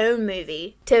his own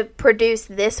movie to produce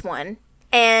this one.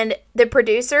 And the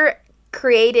producer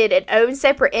created an own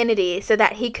separate entity so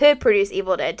that he could produce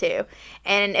Evil Dead 2.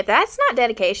 And if that's not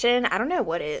dedication, I don't know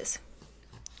what is.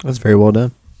 That's very well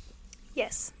done.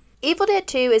 Yes. Evil Dead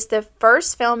 2 is the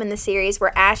first film in the series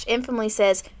where Ash infamously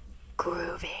says,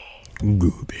 groovy.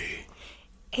 Groovy.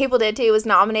 Evil Dead 2 was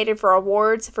nominated for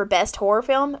awards for Best Horror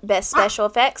Film, Best Special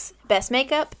Effects, Best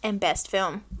Makeup, and Best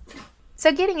Film.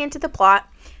 So getting into the plot,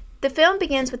 the film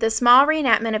begins with a small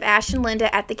reenactment of Ash and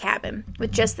Linda at the cabin,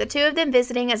 with just the two of them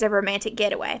visiting as a romantic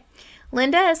getaway.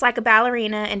 Linda is like a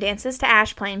ballerina and dances to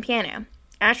Ash playing piano.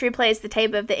 Ash replays the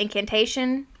tape of the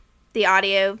incantation. The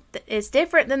audio is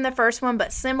different than the first one,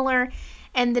 but similar,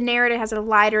 and the narrative has a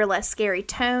lighter, less scary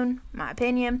tone, in my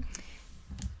opinion.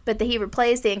 But he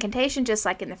replays the incantation just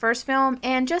like in the first film,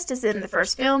 and just as in the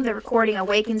first film, the recording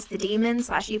awakens the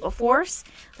demon/evil force.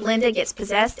 Linda gets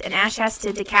possessed, and Ash has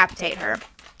to decapitate her.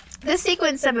 This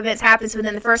sequence of events happens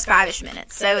within the first 5-ish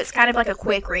minutes, so it's kind of like a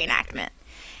quick reenactment.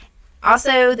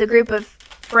 Also, the group of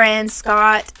friends,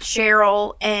 Scott,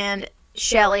 Cheryl, and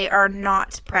Shelley, are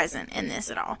not present in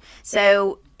this at all.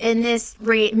 So, in this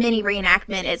mini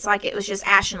reenactment, it's like it was just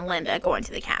Ash and Linda going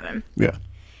to the cabin. Yeah.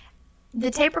 The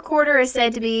tape recorder is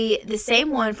said to be the same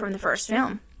one from the first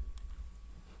film.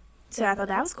 So, I thought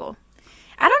that was cool.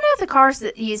 I don't know if the car's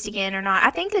used again or not. I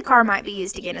think the car might be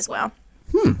used again as well.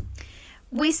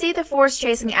 We see the Force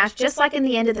chasing Ash just like in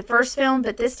the end of the first film,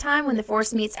 but this time when the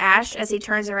Force meets Ash as he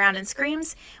turns around and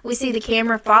screams, we see the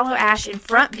camera follow Ash in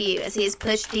front view as he is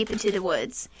pushed deep into the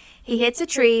woods. He hits a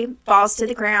tree, falls to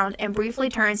the ground, and briefly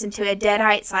turns into a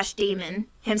deadite/demon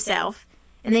himself,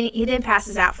 and then he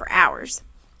passes out for hours.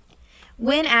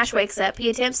 When Ash wakes up, he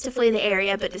attempts to flee the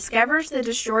area, but discovers the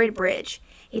destroyed bridge.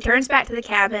 He turns back to the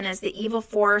cabin as the evil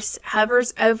force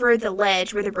hovers over the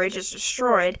ledge where the bridge is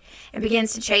destroyed and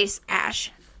begins to chase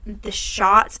Ash. The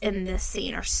shots in this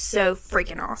scene are so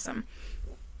freaking awesome.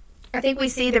 I think we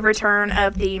see the return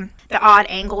of the odd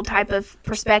angle type of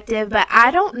perspective, but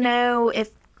I don't know if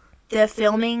the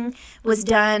filming was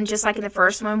done just like in the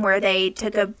first one where they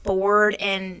took a board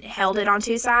and held it on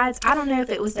two sides. I don't know if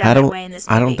it was done that way in this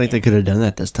movie. I don't think they could have done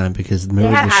that this time because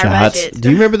remember had the higher shots. budget. Do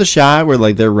you remember the shot where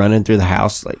like they're running through the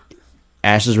house, like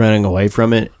Ash is running away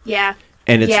from it? Yeah.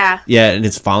 And it's Yeah. and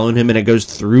it's following him and it goes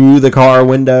through the car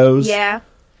windows. Yeah,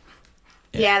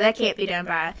 that can't be done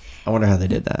by, I wonder how they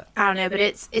did that. I don't know, but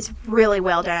it's really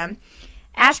well done.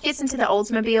 Ash gets into the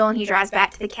Oldsmobile and he drives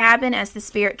back to the cabin as the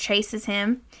spirit chases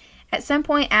him. At some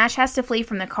point, Ash has to flee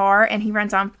from the car, and he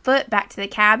runs on foot back to the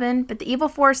cabin, but the evil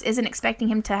force isn't expecting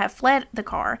him to have fled the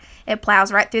car. It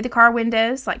plows right through the car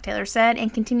windows, like Taylor said,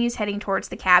 and continues heading towards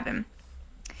the cabin.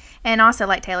 And also,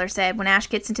 like Taylor said, when Ash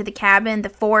gets into the cabin, the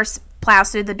force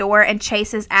plows through the door and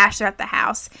chases Ash throughout the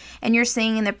house. And you're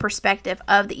seeing in the perspective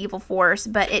of the evil force,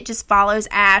 but it just follows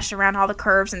Ash around all the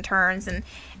curves and turns, and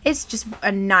it's just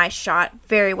a nice shot.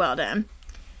 Very well done.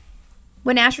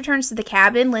 When Ash returns to the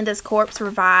cabin, Linda's corpse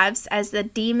revives as the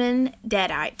demon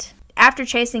Deadite. After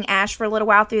chasing Ash for a little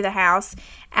while through the house,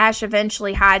 Ash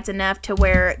eventually hides enough to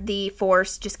where the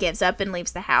force just gives up and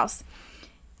leaves the house.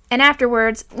 And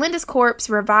afterwards, Linda's corpse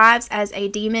revives as a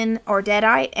demon or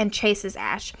Deadite and chases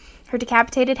Ash. Her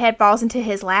decapitated head falls into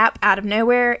his lap out of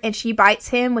nowhere, and she bites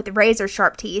him with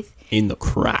razor-sharp teeth. In the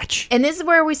crotch. And this is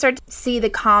where we start to see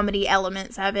the comedy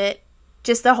elements of it.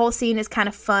 Just the whole scene is kind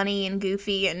of funny and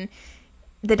goofy, and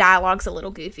the dialogue's a little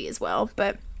goofy as well.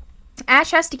 But Ash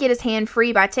has to get his hand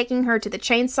free by taking her to the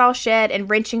chainsaw shed and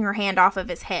wrenching her hand off of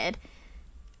his head.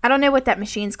 I don't know what that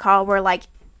machine's called, where like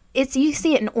you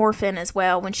see it in Orphan as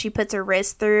well, when she puts her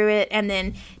wrist through it and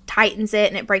then tightens it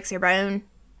and it breaks her bone.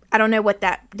 I don't know what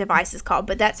that device is called,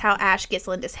 but that's how Ash gets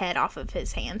Linda's head off of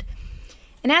his hand.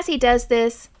 And as he does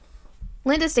this,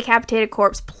 Linda's decapitated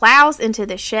corpse plows into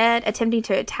the shed, attempting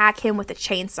to attack him with a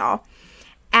chainsaw.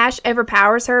 Ash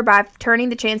overpowers her by turning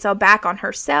the chainsaw back on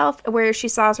herself, where she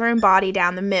saws her own body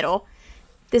down the middle.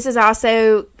 This is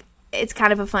also, it's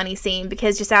kind of a funny scene,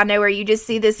 because just out of nowhere, you just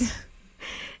see this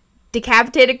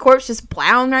decapitated corpse just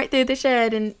plowing right through the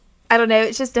shed, and I don't know,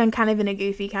 it's just done kind of in a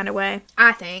goofy kind of way,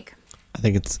 I think. I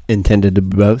think it's intended to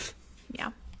be both.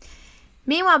 Yeah.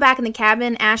 Meanwhile, back in the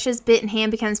cabin, Ash's bitten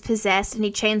hand becomes possessed, and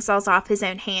he chainsaws off his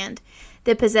own hand.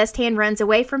 The possessed hand runs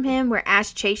away from him, where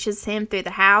Ash chases him through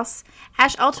the house.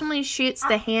 Ash ultimately shoots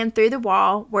the hand through the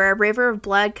wall, where a river of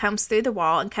blood comes through the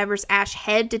wall and covers Ash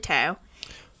head to toe.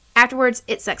 Afterwards,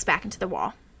 it sucks back into the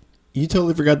wall. You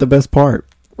totally forgot the best part.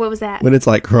 What was that? When it's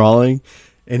like crawling,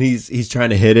 and he's trying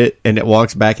to hit it, and it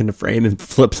walks back into frame and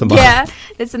flips him Yeah, off.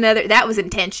 that was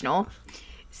intentional.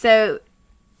 So,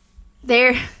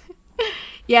 there's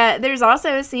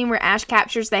also a scene where Ash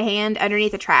captures the hand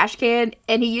underneath a trash can,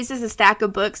 and he uses a stack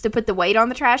of books to put the weight on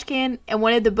the trash can, and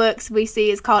one of the books we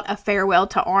see is called A Farewell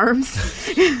to Arms.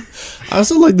 I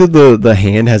also like that the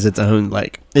hand has its own,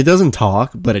 like, it doesn't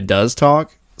talk, but it does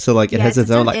talk. So, like, it has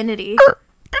its own, like, entity.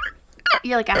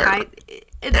 You're like a high...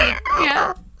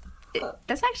 Yeah.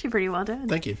 That's actually pretty well done.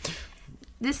 Thank you.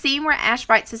 The scene where Ash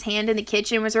fights his hand in the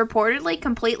kitchen was reportedly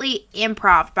completely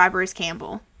improv by Bruce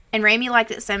Campbell. And Raimi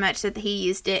liked it so much that he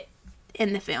used it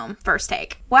in the film, first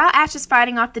take. While Ash is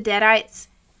fighting off the Deadites,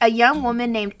 A young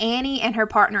woman named Annie and her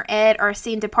partner Ed are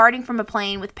seen departing from a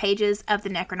plane with pages of the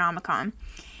Necronomicon.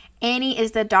 Annie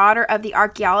is the daughter of the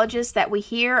archaeologist that we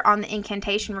hear on the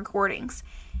incantation recordings.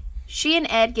 She and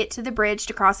Ed get to the bridge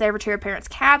to cross over to her parents'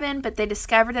 cabin, but they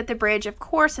discover that the bridge, of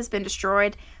course, has been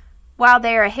destroyed. While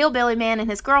there, a hillbilly man and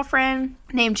his girlfriend,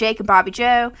 named Jake and Bobby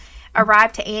Joe,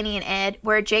 arrive to Annie and Ed,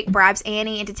 where Jake bribes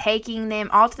Annie into taking them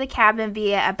all to the cabin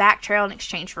via a back trail in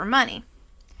exchange for money.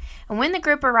 And when the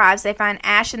group arrives, they find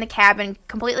Ash in the cabin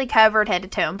completely covered head to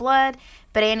toe in blood,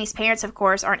 but Annie's parents, of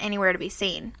course, aren't anywhere to be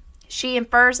seen. She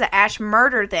infers that Ash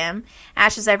murdered them.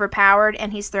 Ash is overpowered,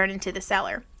 and he's thrown into the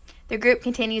cellar. The group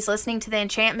continues listening to the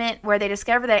enchantment, where they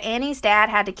discover that Annie's dad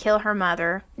had to kill her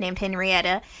mother, named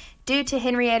Henrietta, due to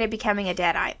Henrietta becoming a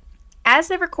deadite. As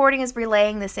the recording is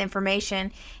relaying this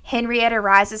information, Henrietta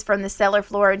rises from the cellar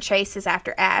floor and chases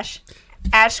after Ash.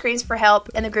 Ash screams for help,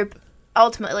 and the group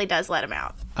ultimately does let him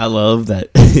out. I love that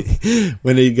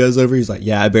when he goes over, he's like,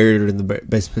 yeah, I buried her in the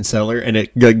basement cellar, and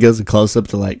it goes a close-up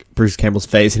to, like, Bruce Campbell's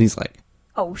face, and he's like,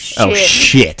 oh, shit. oh,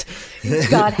 shit.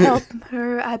 God help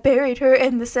her, I buried her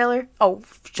in the cellar. Oh,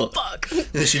 fuck.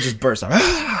 And she just bursts out.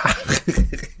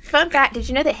 Fun fact, did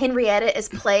you know that Henrietta is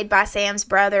played by Sam's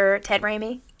brother, Ted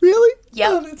Raimi? Really? Yep.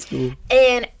 Oh, that's cool.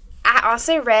 And I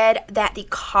also read that the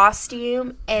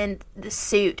costume and the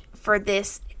suit for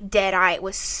this Deadite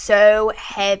was so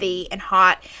heavy and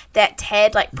hot that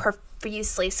Ted, like,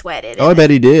 profusely sweated. Oh, I bet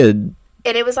he did.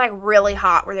 And it was, like, really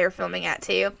hot where they were filming at,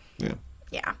 too. Yeah.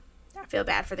 Yeah. I feel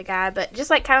bad for the guy, but just,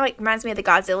 like, kind of, like, reminds me of the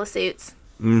Godzilla suits.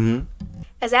 Mm-hmm.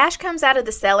 As Ash comes out of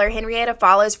the cellar, Henrietta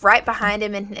follows right behind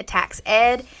him and attacks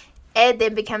Ed. Ed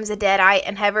then becomes a deadite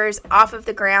and hovers off of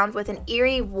the ground with an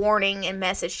eerie warning and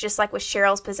message, just like with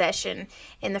Cheryl's possession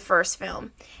in the first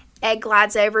film. Ed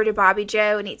glides over to Bobby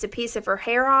Joe and eats a piece of her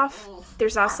hair off.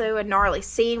 There's also a gnarly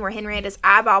scene where Henrietta's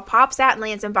eyeball pops out and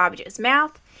lands in Bobby Joe's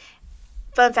mouth.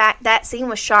 Fun fact, that scene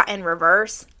was shot in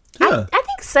reverse. Yeah. I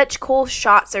think such cool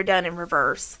shots are done in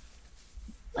reverse.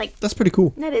 Like, That's pretty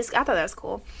cool. that is, I thought that was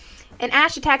cool. And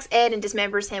Ash attacks Ed and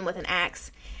dismembers him with an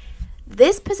axe.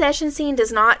 This possession scene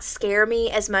does not scare me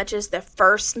as much as the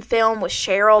first film with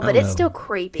Cheryl, but it's still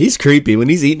creepy. He's creepy. When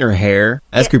he's eating her hair,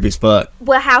 that's creepy as fuck.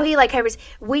 Well, how he, like, hovers,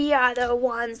 we are the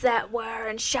ones that were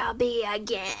and shall be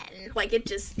again. Like, it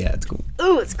just, Yeah, it's cool.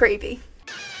 ooh, it's creepy.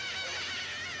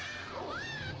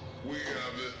 We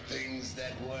are the things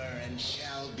that were and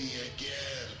shall be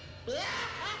again.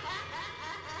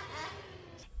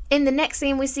 In the next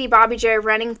scene, we see Bobby Joe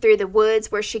running through the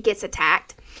woods where she gets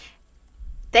attacked.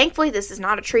 Thankfully, this is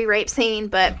not a tree rape scene,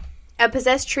 but a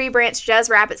possessed tree branch does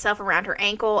wrap itself around her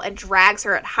ankle and drags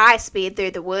her at high speed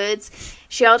through the woods.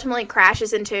 She ultimately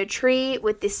crashes into a tree,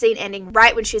 with the scene ending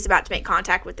right when she's about to make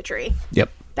contact with the tree.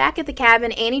 Yep. Back at the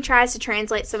cabin, Annie tries to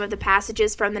translate some of the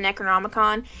passages from the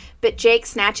Necronomicon, but Jake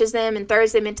snatches them and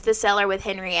throws them into the cellar with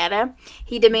Henrietta.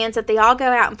 He demands that they all go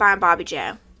out and find Bobby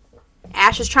Joe.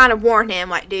 Ash is trying to warn him,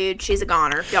 like, dude, she's a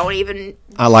goner. Don't even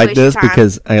I like waste your this time.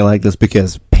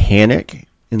 because panic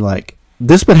and, like,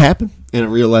 this would happen in a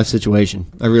real life situation.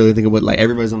 I really think it would. Like,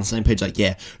 everybody's on the same page. Like,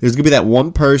 yeah, there's gonna be that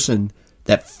one person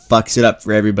that fucks it up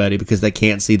for everybody because they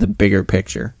can't see the bigger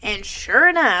picture. And sure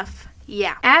enough,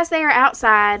 yeah. As they are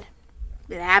outside,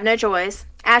 they have no choice,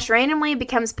 Ash randomly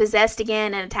becomes possessed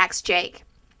again and attacks Jake.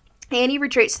 Annie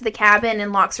retreats to the cabin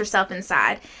and locks herself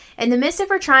inside. In the midst of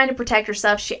her trying to protect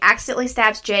herself, she accidentally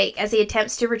stabs Jake as he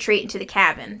attempts to retreat into the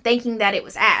cabin, thinking that it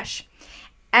was Ash.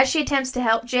 As she attempts to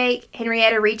help Jake,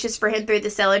 Henrietta reaches for him through the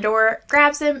cellar door,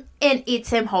 grabs him, and eats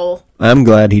him whole. I'm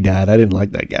glad he died. I didn't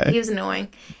like that guy. He was annoying.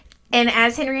 And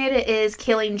as Henrietta is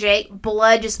killing Jake,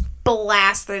 blood just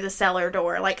blasts through the cellar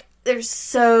door. Like, there's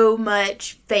so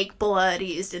much fake blood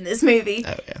used in this movie.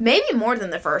 Oh, yeah. Maybe more than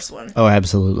the first one. Oh,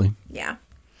 absolutely. Yeah.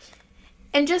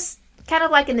 And just kind of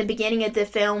like in the beginning of the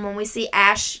film, when we see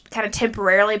Ash kind of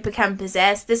temporarily become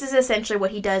possessed, this is essentially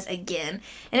what he does again.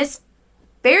 And it's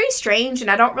very strange, and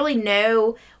I don't really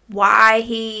know why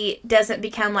he doesn't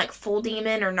become, like, full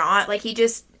demon or not. Like, he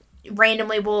just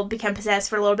randomly will become possessed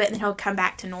for a little bit, and then he'll come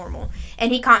back to normal.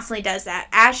 And he constantly does that.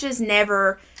 Ash is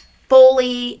never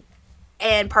fully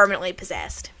and permanently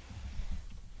possessed.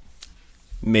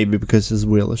 Maybe because his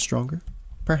will is stronger.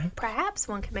 Perhaps. Perhaps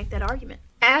one could make that argument.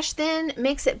 Ash then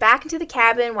makes it back into the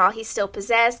cabin while he's still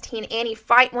possessed. He and Annie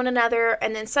fight one another,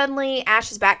 and then suddenly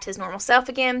Ash is back to his normal self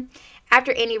again.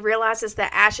 After Annie realizes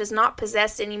that Ash is not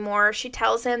possessed anymore, she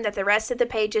tells him that the rest of the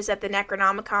pages of the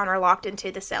Necronomicon are locked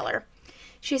into the cellar.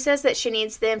 She says that she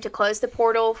needs them to close the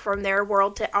portal from their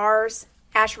world to ours.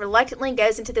 Ash reluctantly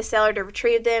goes into the cellar to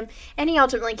retrieve them, and he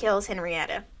ultimately kills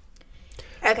Henrietta.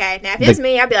 Okay, now if it was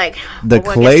me, I'd be like... The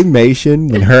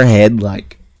claymation, when her head,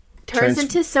 like, turns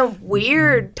into some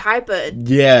weird type of...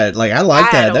 Yeah, like, I like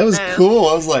I that. don't That was know. cool.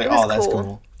 I was like, It was that's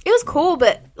cool. It was cool,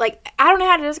 but, like, I don't know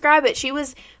how to describe it. She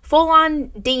was full-on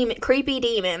demon, creepy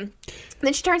demon.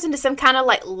 Then she turns into some kind of,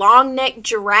 like, long-necked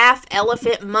giraffe,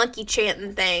 elephant, monkey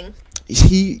chanting thing.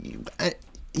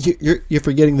 You're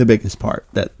forgetting the biggest part.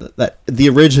 That the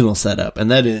original setup, and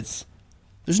that is...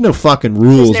 There's no fucking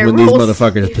rules no when rules. these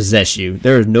motherfuckers possess you.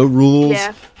 There are no rules.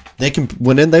 Yeah. They can...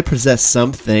 When they possess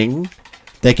something,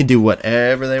 they can do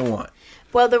whatever they want.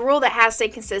 Well, the rule that has to stay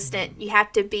consistent, you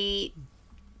have to be...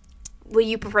 Well,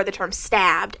 you prefer the term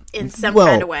stabbed in some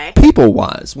kind of way.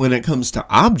 People-wise, when it comes to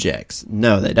objects,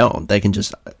 no, they don't. They can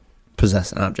just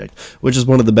possess an object, which is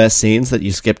one of the best scenes that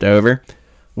you skipped over.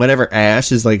 Whenever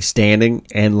Ash is, like, standing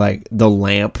and, like, the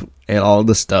lamp and all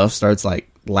the stuff starts, like,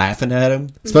 laughing at him,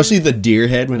 especially the deer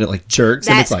head when it, like, jerks.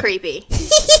 That's and it's like, creepy.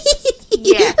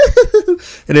 Yeah.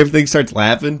 and everything starts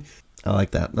laughing. I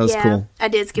like that. That was Yeah, cool. I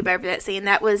did skip over that scene.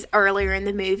 That was earlier in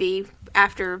the movie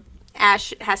after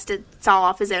Ash has to saw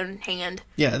off his own hand.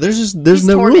 Yeah, there's He's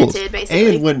no rules. tormented,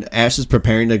 basically. And when Ash is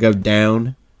preparing to go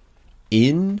down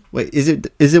is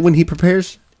it when he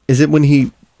prepares? Is it when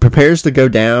he prepares to go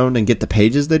down and get the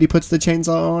pages that he puts the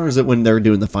chainsaw on, or is it when they're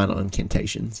doing the final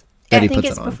incantations that I he think puts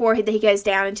it's it on? before he goes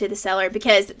down into the cellar,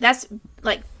 because that's,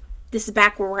 like, this is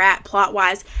back where we're at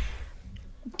plot-wise.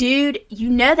 Dude, you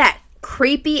know that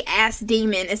creepy-ass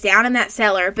demon is down in that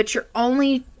cellar, but your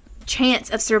only chance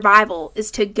of survival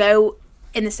is to go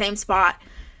in the same spot.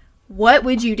 What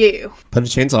would you do? Put a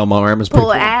chainsaw on my arm is pretty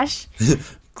Pull cool. Ash?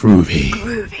 Groovy.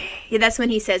 Groovy. Yeah, that's when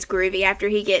he says groovy, after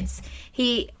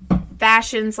he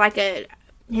fashions like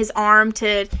his arm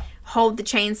to hold the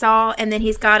chainsaw, and then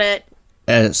he's got a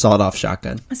Sawed-off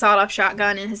shotgun. sawed-off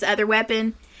shotgun and his other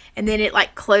weapon, and then it,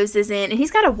 like, closes in, and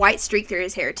he's got a white streak through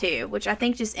his hair too, which I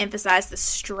think just emphasized the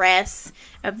stress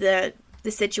of the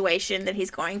situation that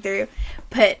he's going through.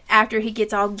 But after he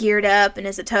gets all geared up and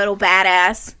is a total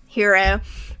badass hero,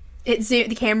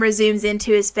 the camera zooms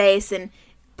into his face and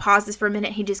pauses for a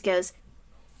minute. He just goes,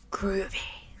 groovy.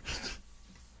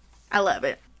 I love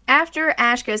it. After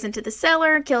Ash goes into the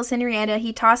cellar, kills Henrietta,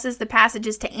 he tosses the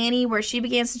passages to Annie, where she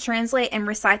begins to translate and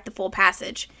recite the full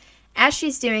passage. As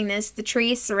she's doing this, the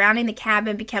trees surrounding the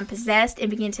cabin become possessed and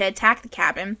begin to attack the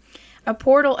cabin. A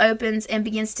portal opens and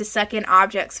begins to suck in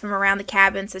objects from around the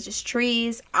cabin, such as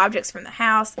trees, objects from the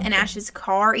house, and Ash's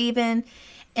car even.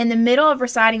 In the middle of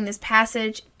reciting this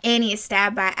passage, Annie is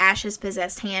stabbed by Ash's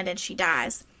possessed hand and she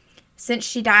dies. Since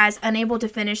she dies, unable to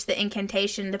finish the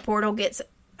incantation, the portal gets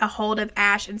a hold of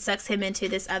Ash and sucks him into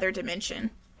this other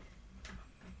dimension.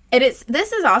 This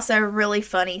is also a really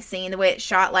funny scene, the way it's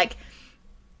shot. Like,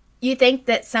 you think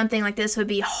that something like this would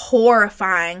be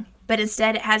horrifying, but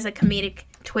instead it has a comedic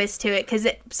twist to it, because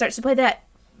it starts to play that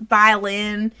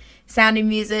violin sounding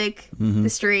music, the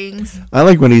strings. I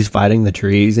like when he's fighting the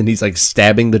trees and he's, like,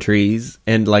 stabbing the trees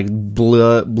and, like,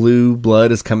 blue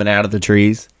blood is coming out of the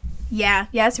trees. Yeah,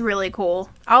 it's really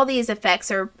cool. All these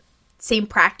effects seem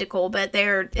practical, but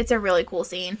it's a really cool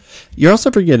scene. You're also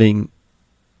forgetting,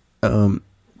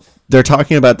 they're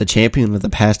talking about the champion of the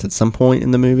past at some point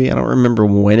in the movie. I don't remember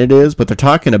when it is, but they're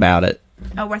talking about it.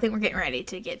 Oh, I think we're getting ready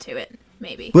to get to it,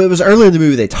 maybe. Well, it was earlier in the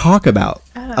movie. They talk about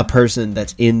a person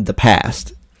that's in the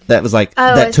past that was like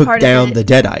that as took part of down the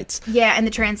Deadites, Yeah, and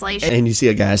the translation. and you see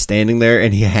a guy standing there,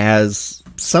 and he has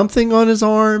something on his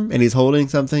arm, and he's holding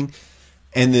something,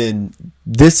 and then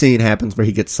this scene happens where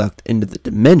he gets sucked into the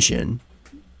dimension.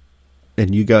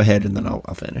 And you go ahead, and then I'll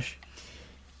finish.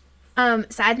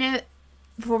 Side note,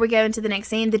 before we go into the next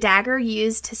scene, the dagger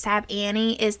used to stab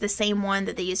Annie is the same one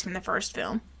that they used from the first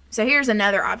film. So here's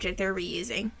another object they're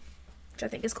reusing, which I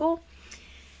think is cool.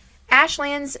 Ash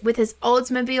lands with his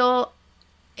Oldsmobile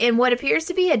in what appears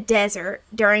to be a desert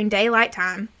during daylight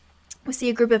time. We see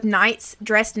a group of knights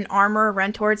dressed in armor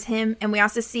run towards him, and we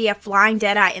also see a flying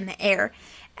Deadite in the air.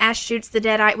 Ash shoots the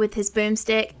Deadite with his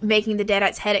boomstick, making the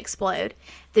Deadite's head explode.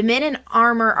 The men in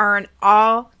armor are in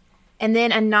awe, and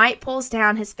then a knight pulls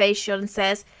down his face shield and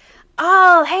says,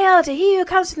 "All hail to he who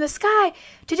comes from the sky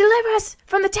to deliver us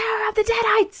from the terror of the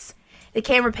Deadites!" The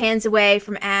camera pans away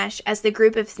from Ash as the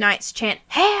group of knights chant,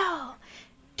 "Hail!"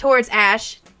 towards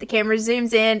Ash. The camera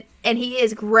zooms in, and he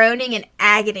is groaning in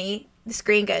agony. The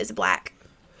screen goes black.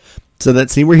 So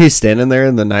that scene where he's standing there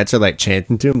and the knights are like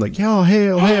chanting to him, like, "Yo,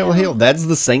 hail, hail, hail." That's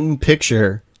the same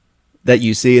picture that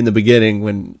you see in the beginning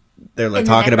when they're like In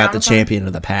the talking about the Necronomicon? champion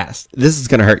of the past. This is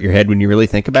going to hurt your head when you really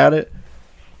think about it.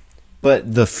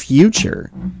 But the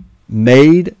future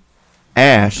made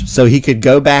Ash so he could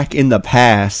go back in the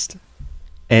past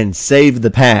and save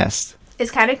the past. It's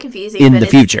kind of confusing, In but the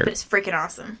future. But it's freaking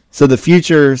awesome. So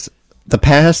the The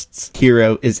past's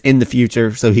hero is in the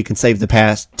future so he can save the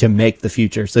past to make the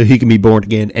future so he can be born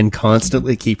again and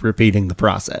constantly keep repeating the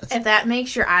process. If that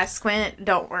makes your eyes squint,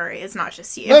 don't worry. It's not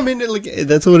just you. I mean,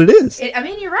 that's what it is.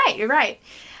 You're right. You're right.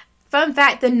 Fun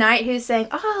fact, the knight who's saying,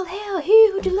 "All hail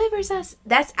he who delivers us,"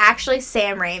 that's actually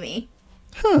Sam Raimi.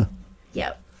 Huh.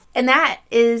 Yep. And that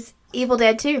is Evil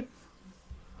Dead 2.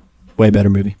 Way better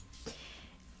movie.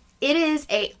 It is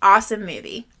a awesome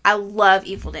movie. I love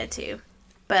Evil Dead 2.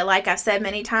 But like I've said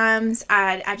many times,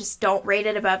 I just don't rate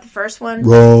it above the first one.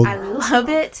 Wrong. I love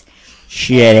it.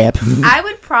 Shut up. I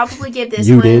would probably give this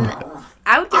You one... did.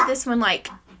 I would give this one like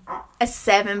a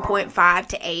 7.5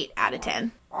 to 8 out of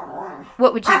 10.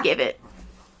 What would you give it?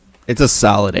 It's a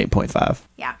solid 8.5.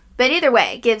 Yeah. But either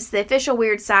way, it gives the official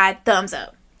Weird Side thumbs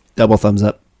up. Double thumbs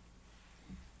up.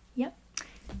 Yep.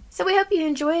 So we hope you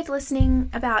enjoyed listening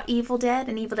about Evil Dead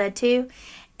and Evil Dead 2.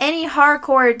 Any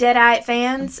hardcore Deadite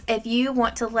fans, if you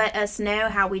want to let us know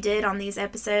how we did on these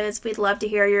episodes, we'd love to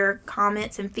hear your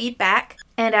comments and feedback.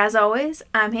 And as always,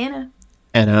 I'm Hannah.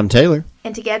 And I'm Taylor.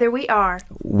 And together we are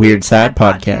Weird Side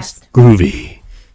Podcast. Groovy.